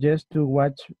 I suggest to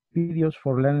watch videos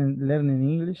for learning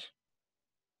English.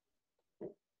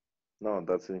 No,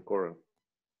 that's incorrect.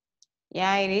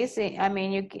 Yeah, it is. I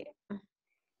mean, you can.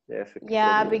 Yes,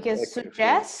 Yeah, because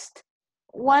suggest,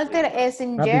 Walter is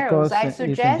in gerunds. I Because it's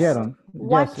in suggest gerund.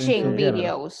 watching Yes, gerund.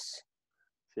 videos.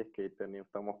 Sí, es que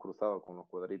estamos cruzados con los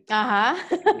cuadritos. Ajá.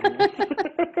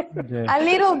 Yes. A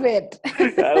little bit.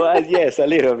 Yes, a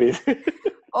little bit.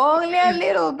 Only a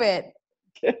little bit.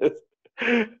 Yes.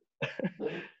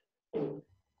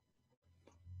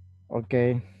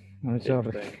 Okay, I'm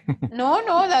sorry. No,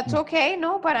 that's okay.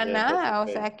 No, para Yeah, nada. that's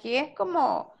O sea, aquí es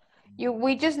como,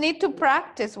 we just need to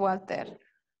practice, Walter.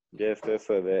 Yes,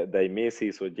 eso de miss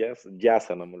hizo yes, ya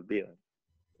se no me olvida.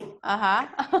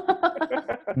 Ajá.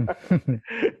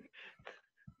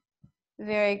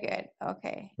 Very good.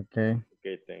 Okay. Okay.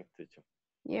 Okay, thanks, teacher.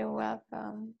 You're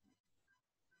welcome.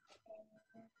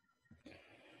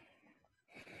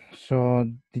 So,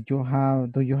 do you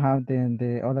have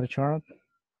the other chart?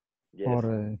 Yes.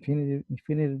 For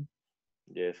infinitive?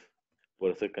 Yes.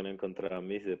 Por eso es que no encontraba a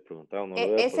Miss y le preguntaba, no lo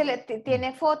veo. ¿Ese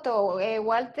tiene foto,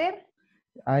 Walter?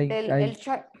 El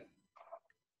chart.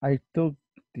 I took,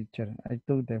 teacher, I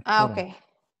took the photo. Okay.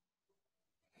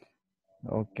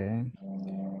 Okay.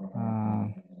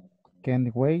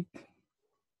 Can't wait.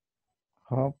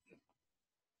 Hope.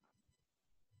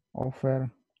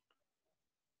 Offer.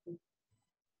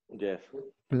 Yes.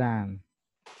 Plan.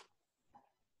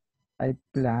 I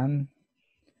plan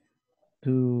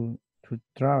to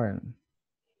travel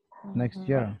next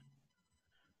year.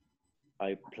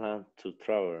 I plan to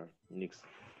travel next.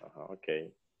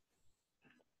 Okay.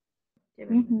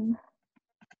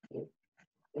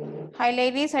 Hi,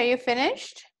 ladies. Are you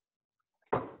finished?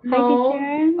 No.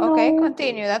 Okay,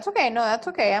 continue. That's okay. No, that's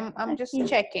okay. I'm just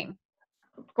checking.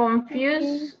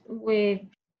 Confused with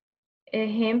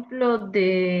ejemplo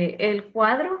de el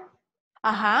cuadro.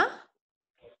 Ajá.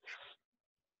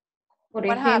 Por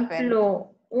What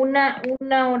ejemplo, una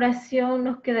oración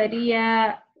nos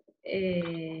quedaría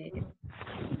she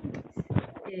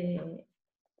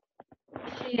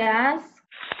asked,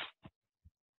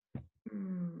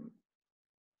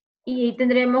 y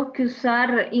tendremos que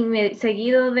usar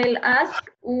seguido del ask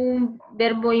un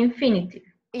verbo infinitive.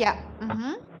 Yeah.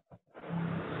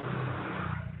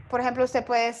 Por ejemplo, usted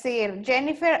puede decir,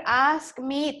 Jennifer asked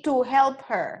me to help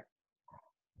her.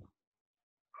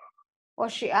 Or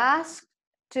she asked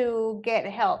to get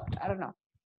helped. I don't know.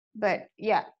 But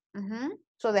yeah.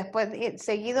 So después,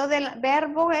 seguido del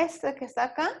verbo este que está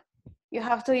acá, you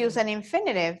have to use an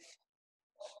infinitive.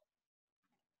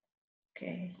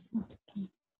 Okay.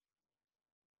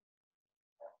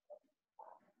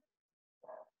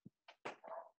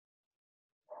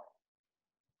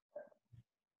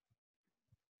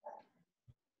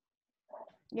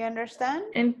 You understand?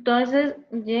 Entonces,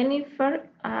 Jennifer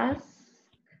asked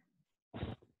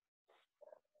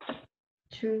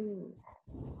to...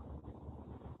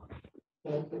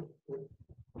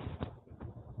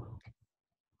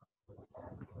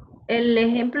 El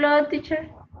ejemplo, teacher.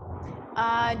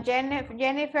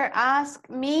 Jennifer asked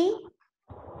me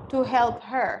to help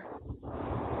her.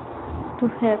 To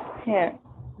help her.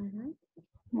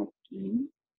 Okay.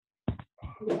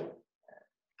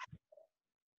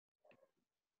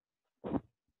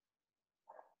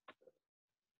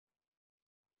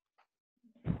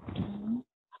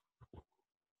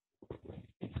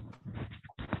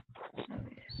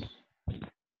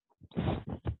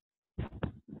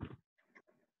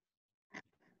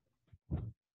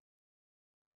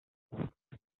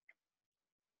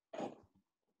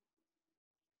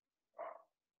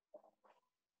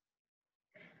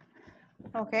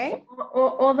 Okay.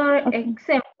 Other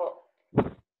example.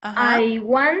 I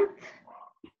want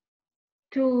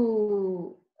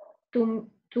to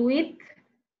eat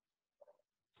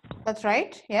That's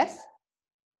right. Yes.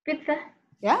 pizza.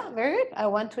 Yeah, very good. I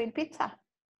want to eat pizza.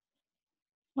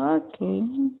 Okay.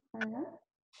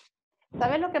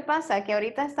 ¿Sabes lo que pasa? Que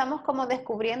ahorita estamos como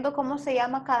descubriendo cómo se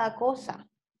llama cada cosa,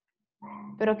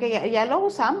 pero que ya lo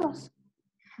usamos.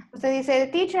 Usted dice,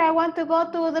 teacher, I want to go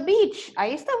to the beach.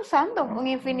 Ahí está usando un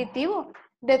infinitivo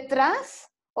detrás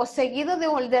o seguido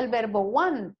del verbo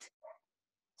want,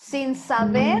 sin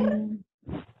saber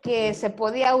que se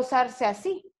podía usarse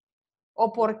así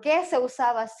o por qué se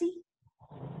usaba así.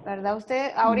 ¿Verdad?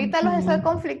 Usted, ahorita los estoy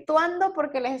conflictuando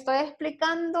porque les estoy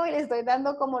explicando y les estoy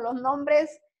dando como los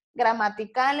nombres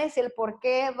gramaticales y el por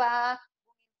qué va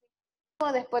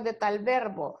después de tal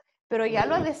verbo, pero ya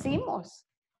lo decimos.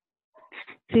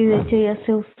 Sí, de hecho ya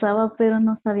se usaba, pero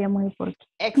no sabíamos el por qué.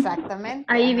 Exactamente.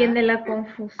 Ahí viene la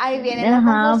confusión. Ahí viene la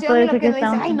confusión y lo que uno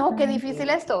dice, ay no, qué pensando. difícil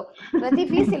esto. No es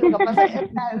difícil, lo que pasa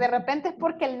de repente es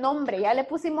porque el nombre, ya le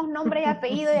pusimos nombre y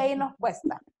apellido y ahí nos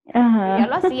cuesta. Ajá. Ya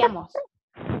lo hacíamos.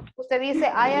 Usted dice,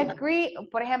 I agree,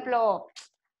 por ejemplo,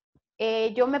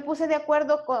 yo me puse de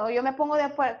acuerdo, yo me pongo de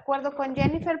acuerdo con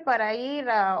Jennifer para ir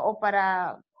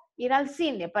para ir al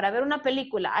cine, para ver una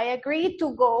película. I agree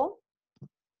to go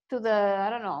to I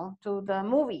don't know, to the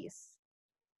movies.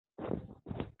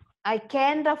 I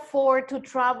can't afford to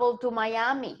travel to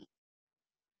Miami.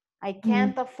 I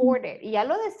can't afford it. Y ya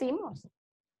lo decimos.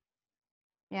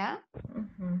 ¿Ya?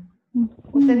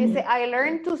 Usted dice, I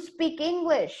learned to speak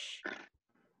English.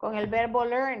 Con el verbo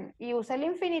learn. Y usa el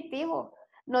infinitivo.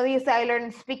 No dice, I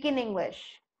learned speaking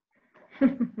English.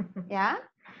 ¿Ya?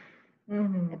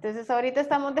 Entonces ahorita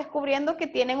estamos descubriendo que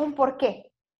tienen un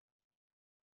porqué.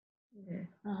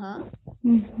 Ajá.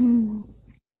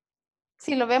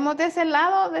 Si lo vemos de ese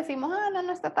lado, decimos,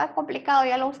 no está tan complicado,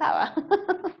 ya lo usaba.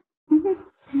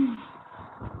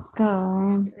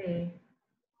 Sí.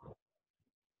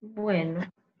 Bueno.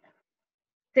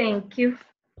 Thank you.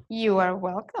 You are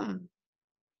welcome.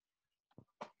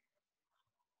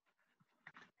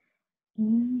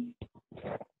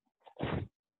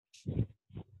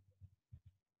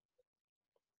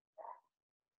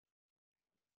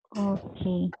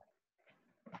 Ok.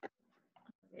 A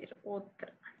ver,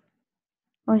 otra.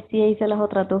 Hoy sí hice las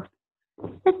otras dos.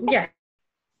 Ya.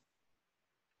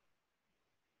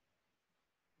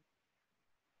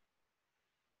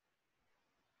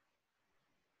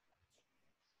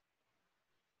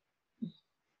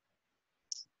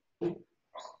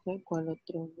 ¿Cuál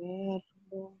otro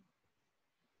verbo?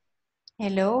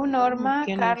 Hello, Norma,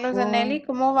 Can Carlos, afford. Aneli,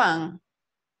 ¿cómo van?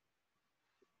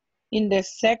 In the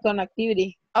second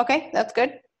activity. Okay, that's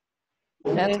good.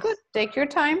 That's Yes. good. Take your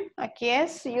time. Aquí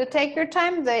es, you take your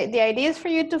time. The idea is for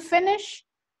you to finish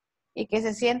y que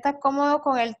se sienta cómodo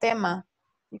con el tema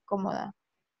y cómoda.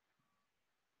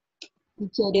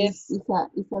 Teacher, Yes. is a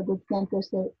good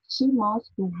sentence. She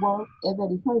must work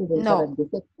every holiday. No,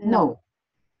 no.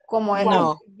 Como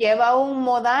No. lleva un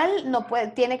modal, no puede,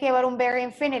 tiene que llevar un very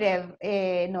infinitive,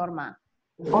 Norma.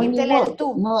 Only Quítele el work,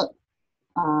 tú. no.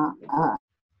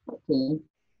 Okay.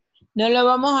 No lo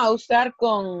vamos a usar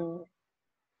con...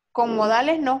 Con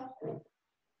modales no.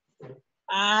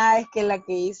 Es que la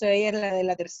que hizo ella es la de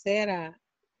la tercera.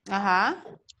 Ajá.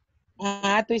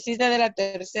 Tú hiciste de la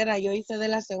tercera, yo hice de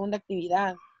la segunda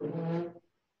actividad.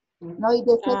 No, it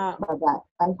doesn't, but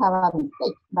I have a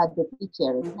mistake, but the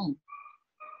teacher is me.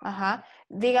 Ajá.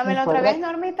 Dígamelo otra vez,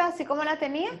 Normita, así como la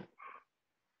tenía.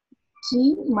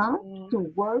 She must to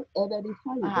work every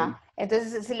holiday. Ajá.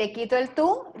 Entonces, si le quito el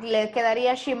tú, le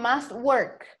quedaría she must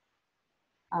work.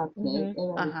 Okay.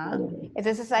 Ajá.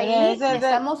 Entonces ahí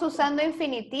estamos usando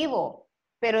infinitivo,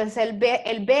 pero es el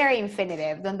bare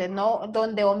infinitive,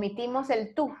 donde omitimos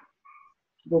el tú.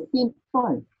 The simple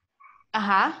form.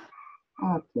 Ajá.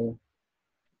 Okay.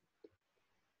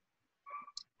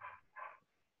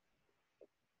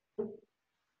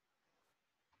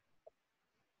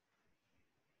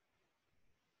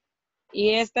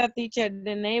 Y esta teacher,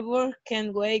 the neighbor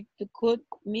can't wait to cook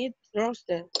meat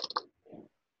roasted.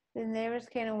 The neighbors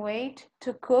can wait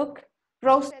to cook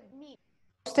roasted meat.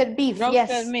 Roasted beef, Roasted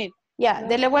yes. meat. Ya,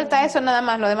 dele vuelta a eso nada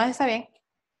más, lo demás está bien.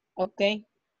 Ok.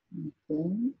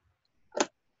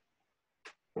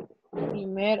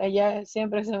 Primero, ya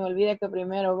siempre se me olvida que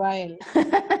primero va el...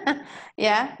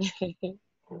 Ya.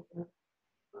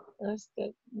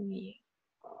 Roasted meat.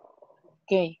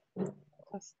 Ok.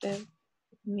 Roasted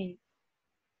meat.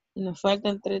 Y nos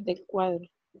faltan 3 de cuadro.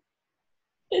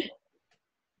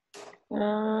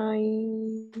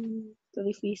 Ay, está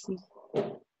difícil.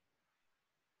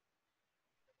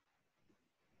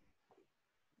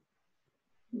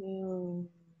 Mm,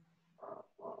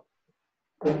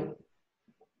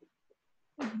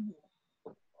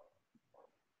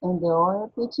 And the other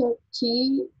picture,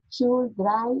 she should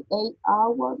drive 8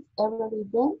 hours every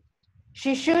day.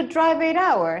 She should drive 8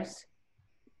 hours.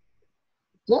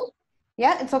 Yes.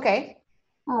 Yeah, it's okay.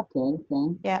 Okay,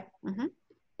 thanks. Yeah.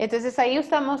 Entonces ahí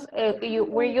usamos,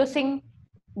 we're using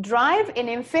drive in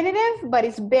infinitive, but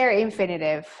it's bare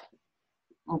infinitive.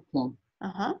 Okay.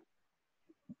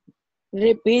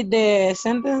 repeat the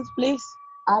sentence, please.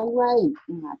 I write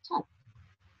in a chat.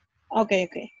 Okay,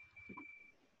 okay.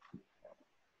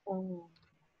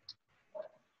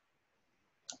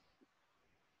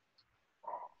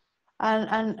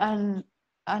 And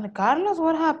Carlos,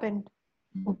 what happened?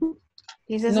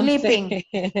 He's No sleeping.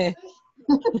 sé.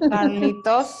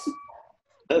 Carlitos.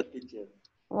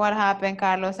 What happened,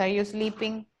 Carlos? Are you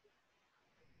sleeping?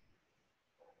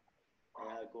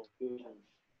 Confusion.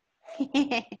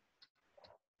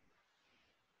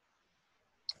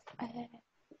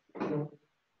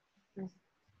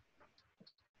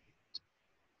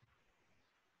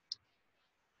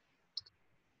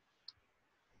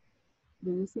 Do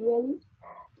you see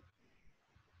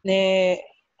any?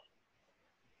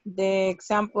 The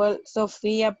example,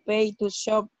 Sophia paid to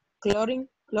shop clothing.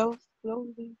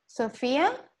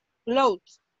 Sophia?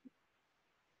 Clothes.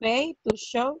 Pay to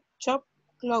shop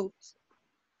clothes.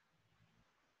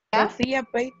 Yeah. Sophia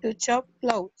paid to shop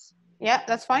clothes. Yeah,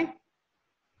 that's fine.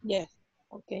 Yes.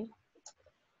 Okay.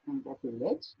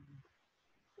 Congratulations.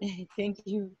 Thank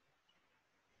you.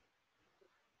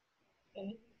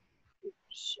 Okay.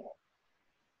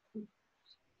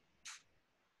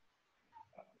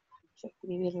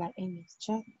 Escribirla en el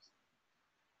chat.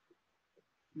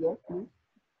 Yes, please.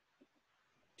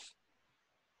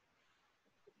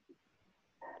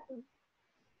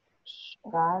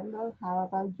 Carlos, how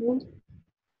about you?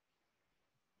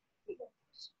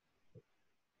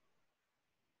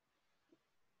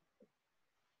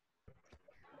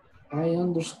 I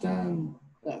understand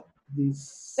that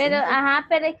this. Pero,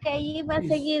 pero es que ahí va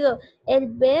seguido el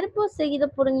verbo seguido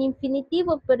por un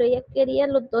infinitivo, pero ella quería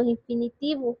los dos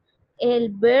infinitivos, el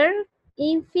verb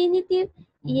infinitive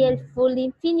y el full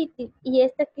infinitive, y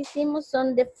estas que hicimos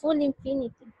son de full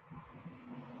infinitive.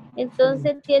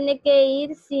 Entonces tiene que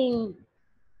ir sin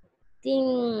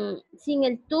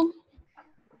el to.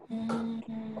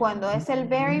 Cuando es el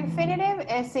bare infinitive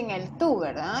es sin el to,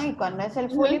 ¿verdad? Y cuando es el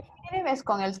full infinitive es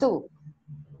con el to.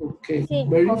 Okay. Sí.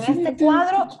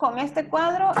 Con este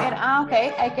cuadro,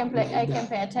 okay, I can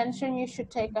pay attention. You should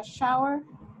take a shower.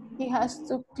 He has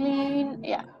to clean,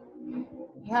 yeah.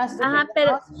 He has to clean the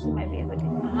house. She might be able to.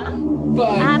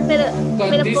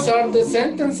 But these are the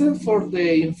sentences for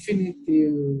the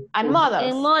infinitive. And modals.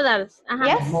 En modals.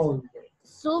 Yes.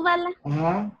 Súbala.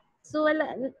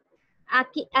 Súbala.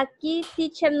 Aquí,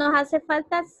 teacher, nos hace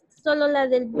falta solo la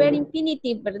del bare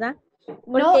infinitive, ¿verdad?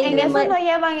 No, en eso no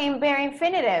llevan en bare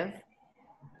infinitive.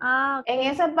 Okay. En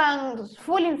eso van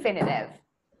full infinitive.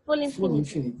 Full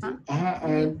infinitive.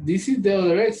 And this is the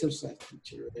other exercise,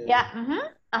 teacher. Yeah.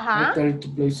 I started to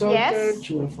play soccer.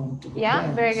 She was fun to go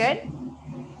dance. Very good.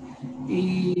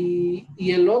 Y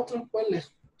el otro, ¿cuál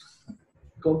es?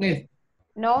 Con este.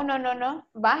 No.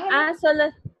 Bájale.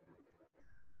 Solo.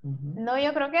 No,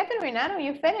 yo creo que ya terminaron.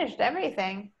 You finished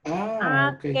everything.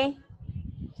 Okay.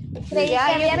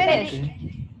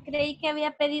 Creí que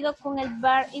había pedido con el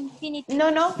bare infinitive.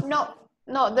 No.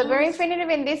 The bare infinitive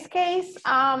in this case,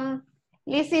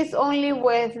 Lizzie is only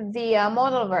with the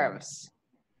modal verbs.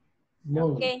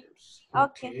 Okay.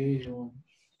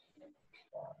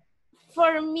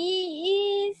 For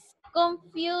me is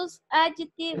confused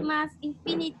adjective más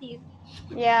infinitive.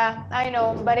 Yeah, I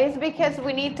know, but it's because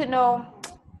we need to know.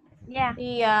 Yeah.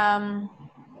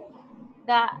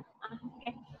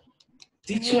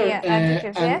 Teacher,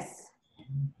 yes.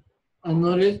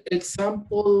 Another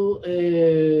example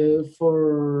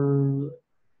for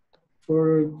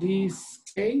this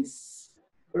case.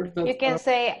 You can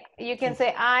say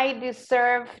I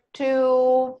deserve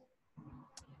to.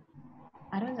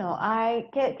 I don't know.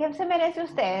 ¿Qué se merece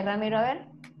usted, Ramiro? A ver.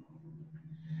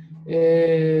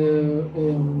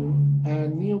 A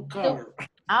new car.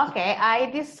 Okay,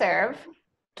 I deserve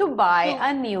to buy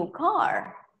a new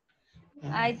car.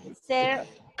 I deserve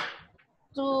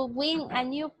to win a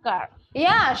new car.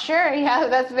 Yeah, sure. Yeah,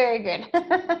 that's very good.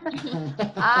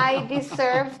 I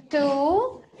deserve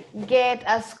to get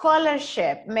a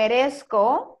scholarship.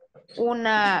 Merezco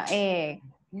una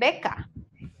beca.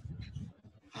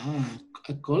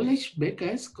 A college, beca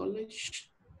es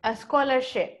college. A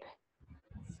scholarship.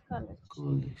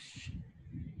 College.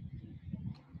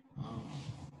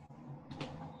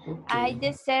 Okay. I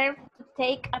deserve to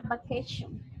take a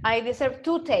vacation. I deserve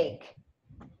to take.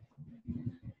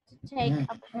 Take a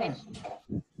Uh-huh. vacation.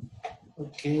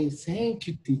 Okay, thank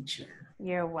you, teacher.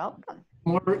 You're welcome.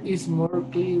 More is more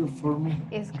clear for me.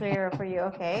 It's clearer for you,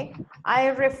 okay? I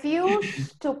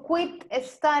refuse to quit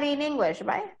studying English,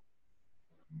 right?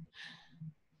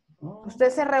 Oh, Usted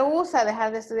se rehúsa a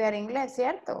dejar de estudiar inglés,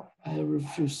 ¿cierto? I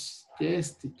refuse.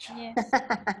 Yes, teacher. Yes.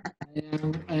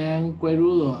 I am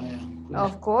cuerudo. I am cuerudo.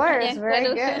 Of course, Yes, very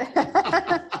pero- good.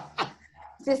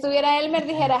 Si estuviera Elmer,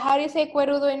 dijera, how do you say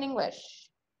cuerudo in English?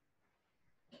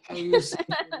 How do you say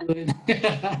cuerudo?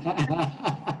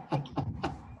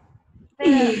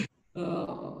 Pero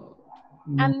Oh,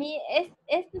 a no. mí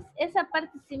esa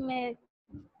parte sí me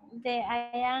de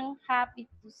I am happy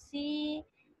to see,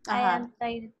 I Ajá. am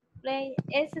tired to play,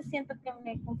 ese siento que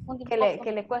me confunde un Que poco.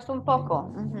 le cuesta un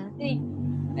poco. Ujú. Sí,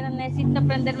 pero necesito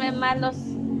aprenderme más los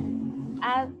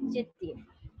adjectives.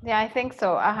 Yeah, I think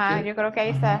so. Ajá, Okay. yo creo que ahí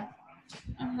está.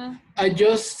 I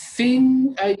just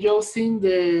think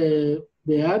the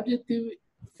adjective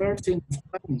first in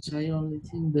Spanish. I only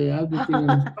think the adjective in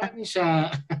Spanish,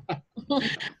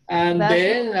 and That's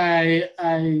then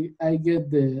I get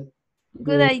the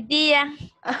Good idea.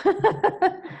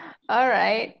 All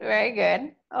right, very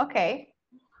good. Okay.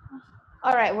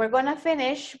 All right, we're gonna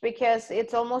finish because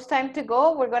it's almost time to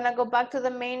go. We're gonna go back to the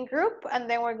main group and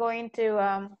then we're going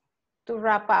to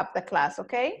wrap up the class,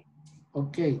 okay?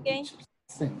 okay. Okay. Teacher.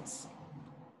 Thanks.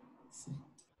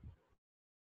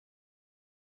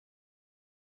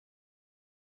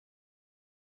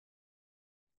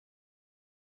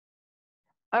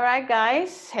 All right,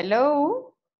 guys,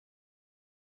 hello.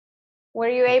 Were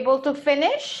you able to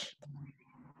finish?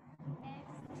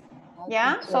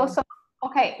 Yeah, so,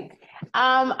 okay.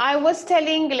 I was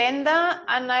telling Glenda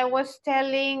and I was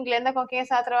telling Glenda, ¿con quién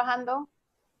estaba trabajando?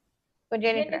 Con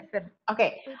Jennifer.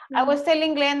 Okay, I was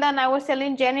telling Glenda and I was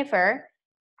telling Jennifer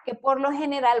que por lo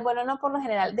general, bueno, no por lo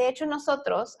general, de hecho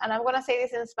nosotros, and I'm going to say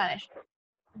this in Spanish,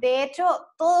 de hecho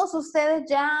todos ustedes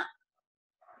ya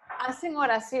hacen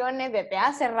oraciones desde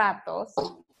hace ratos,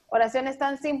 oraciones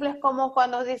tan simples como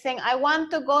cuando dicen, I want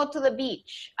to go to the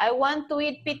beach, I want to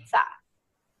eat pizza,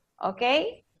 ¿ok?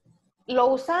 Lo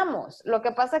usamos, lo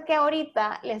que pasa es que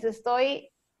ahorita les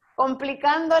estoy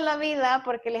complicando la vida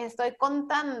porque les estoy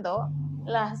contando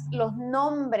los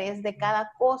nombres de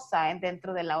cada cosa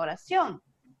dentro de la oración,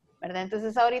 ¿verdad?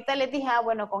 Entonces ahorita les dije,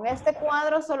 bueno, con este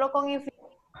cuadro solo con infinitivo.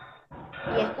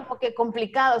 Y es como que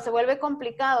complicado, se vuelve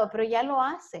complicado, pero ya lo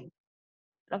hacen.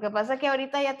 Lo que pasa es que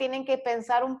ahorita ya tienen que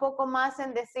pensar un poco más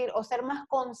en decir o ser más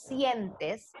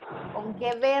conscientes con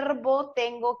qué verbo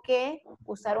tengo que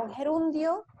usar un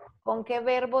gerundio, con qué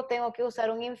verbo tengo que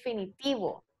usar un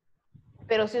infinitivo.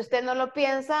 Pero si usted no lo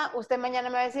piensa, usted mañana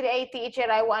me va a decir, hey teacher,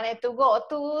 I wanted to go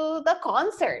to the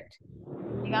concert.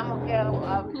 Digamos que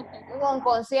hubo un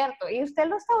concierto y usted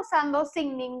lo está usando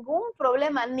sin ningún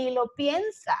problema, ni lo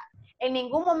piensa. En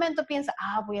ningún momento piensa,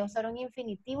 voy a usar un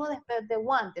infinitivo después de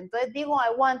want. Entonces digo,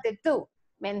 I wanted to.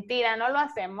 Mentira, no lo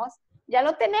hacemos. Ya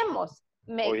lo tenemos.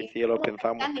 Hoy sí lo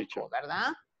pensamos, Mecánico, teacher. ¿verdad?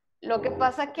 Lo que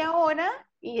pasa es que ahora,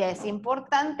 y es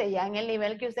importante ya en el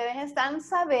nivel que ustedes están,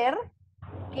 saber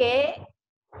que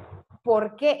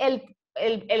por qué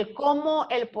el cómo,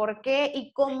 el por qué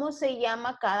y cómo se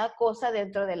llama cada cosa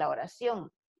dentro de la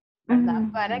oración, ¿verdad?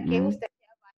 Para que usted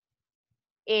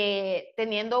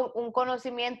teniendo un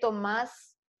conocimiento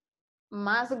más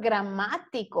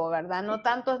gramático, ¿verdad? No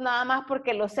tanto nada más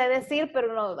porque lo sé decir,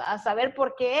 pero no, a saber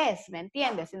por qué es, ¿me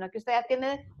entiende? Sino que usted ya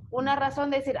tiene una razón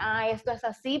de decir, esto es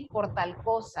así por tal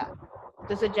cosa.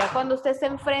 Entonces ya cuando usted se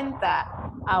enfrenta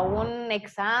a un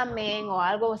examen o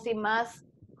algo así más,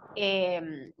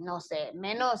 no sé,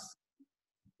 menos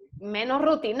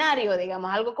rutinario,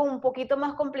 digamos, algo como un poquito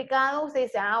más complicado, usted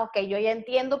dice, ok, yo ya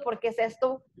entiendo por qué es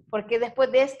esto, por qué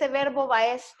después de este verbo va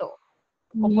esto,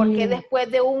 o por qué después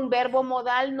de un verbo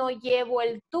modal no llevo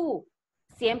el to.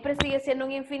 Siempre sigue siendo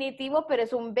un infinitivo, pero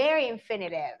es un very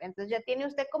infinitive. Entonces ya tiene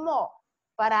usted como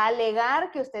para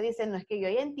alegar que usted dice, no, es que yo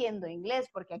ya entiendo inglés,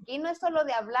 porque aquí no es solo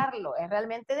de hablarlo, es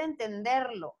realmente de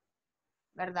entenderlo,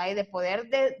 ¿verdad? Y de poder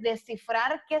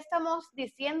descifrar qué estamos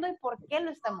diciendo y por qué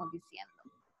lo estok diciendo.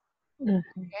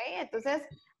 Okay, entonces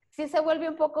sí se vuelve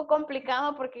un poco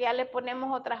complicado porque ya le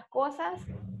ponemos otras cosas,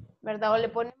 ¿verdad? O le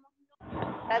ponemos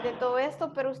de todo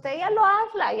esto, pero usted ya lo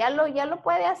habla, ya lo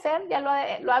puede hacer, ya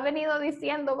lo ha venido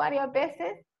diciendo varias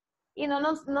veces y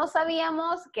no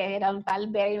sabíamos que era un tal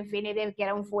very infinitive, que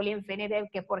era un full infinitive,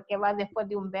 que por qué va después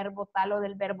de un verbo tal o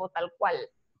del verbo tal cual,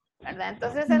 ¿verdad?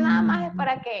 Entonces nada más es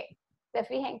para que se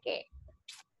fijen que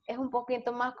es un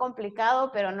poquito más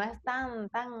complicado, pero no es tan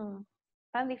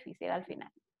difícil al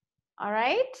final. All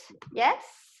right?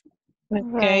 Yes?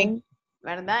 Okay.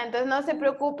 ¿verdad? Entonces no se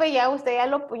preocupe, ya usted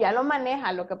ya lo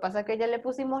maneja, lo que pasa es que ya le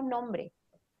pusimos nombre.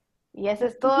 Y eso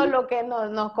es todo lo que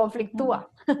nos conflictúa.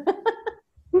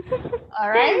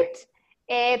 All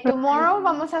right. Tomorrow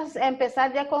vamos a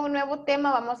empezar ya con un nuevo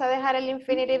tema, vamos a dejar el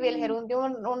infinitive y el gerundio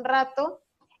un rato.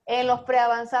 En los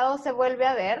preavanzados se vuelve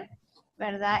a ver,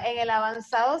 ¿verdad? En el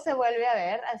avanzado se vuelve a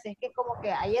ver, así es que como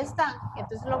que ahí está.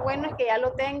 Entonces lo bueno es que ya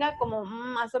lo tenga como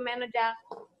más o menos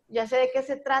ya sé de qué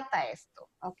se trata esto,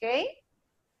 ¿ok?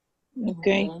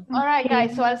 Okay. All right,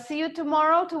 guys, so I'll see you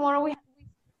tomorrow. Tomorrow we have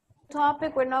a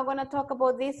topic. We're not going to talk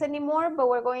about this anymore, but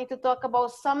we're going to talk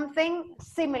about something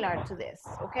similar to this,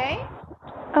 okay?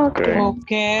 Okay.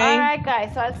 Okay. All right,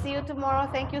 guys, so I'll see you tomorrow.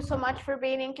 Thank you so much for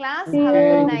being in class. Okay, Have a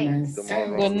good good night. night. Tomorrow.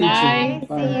 Thanks, Good teacher. night.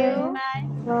 Bye. See you. Bye.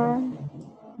 So,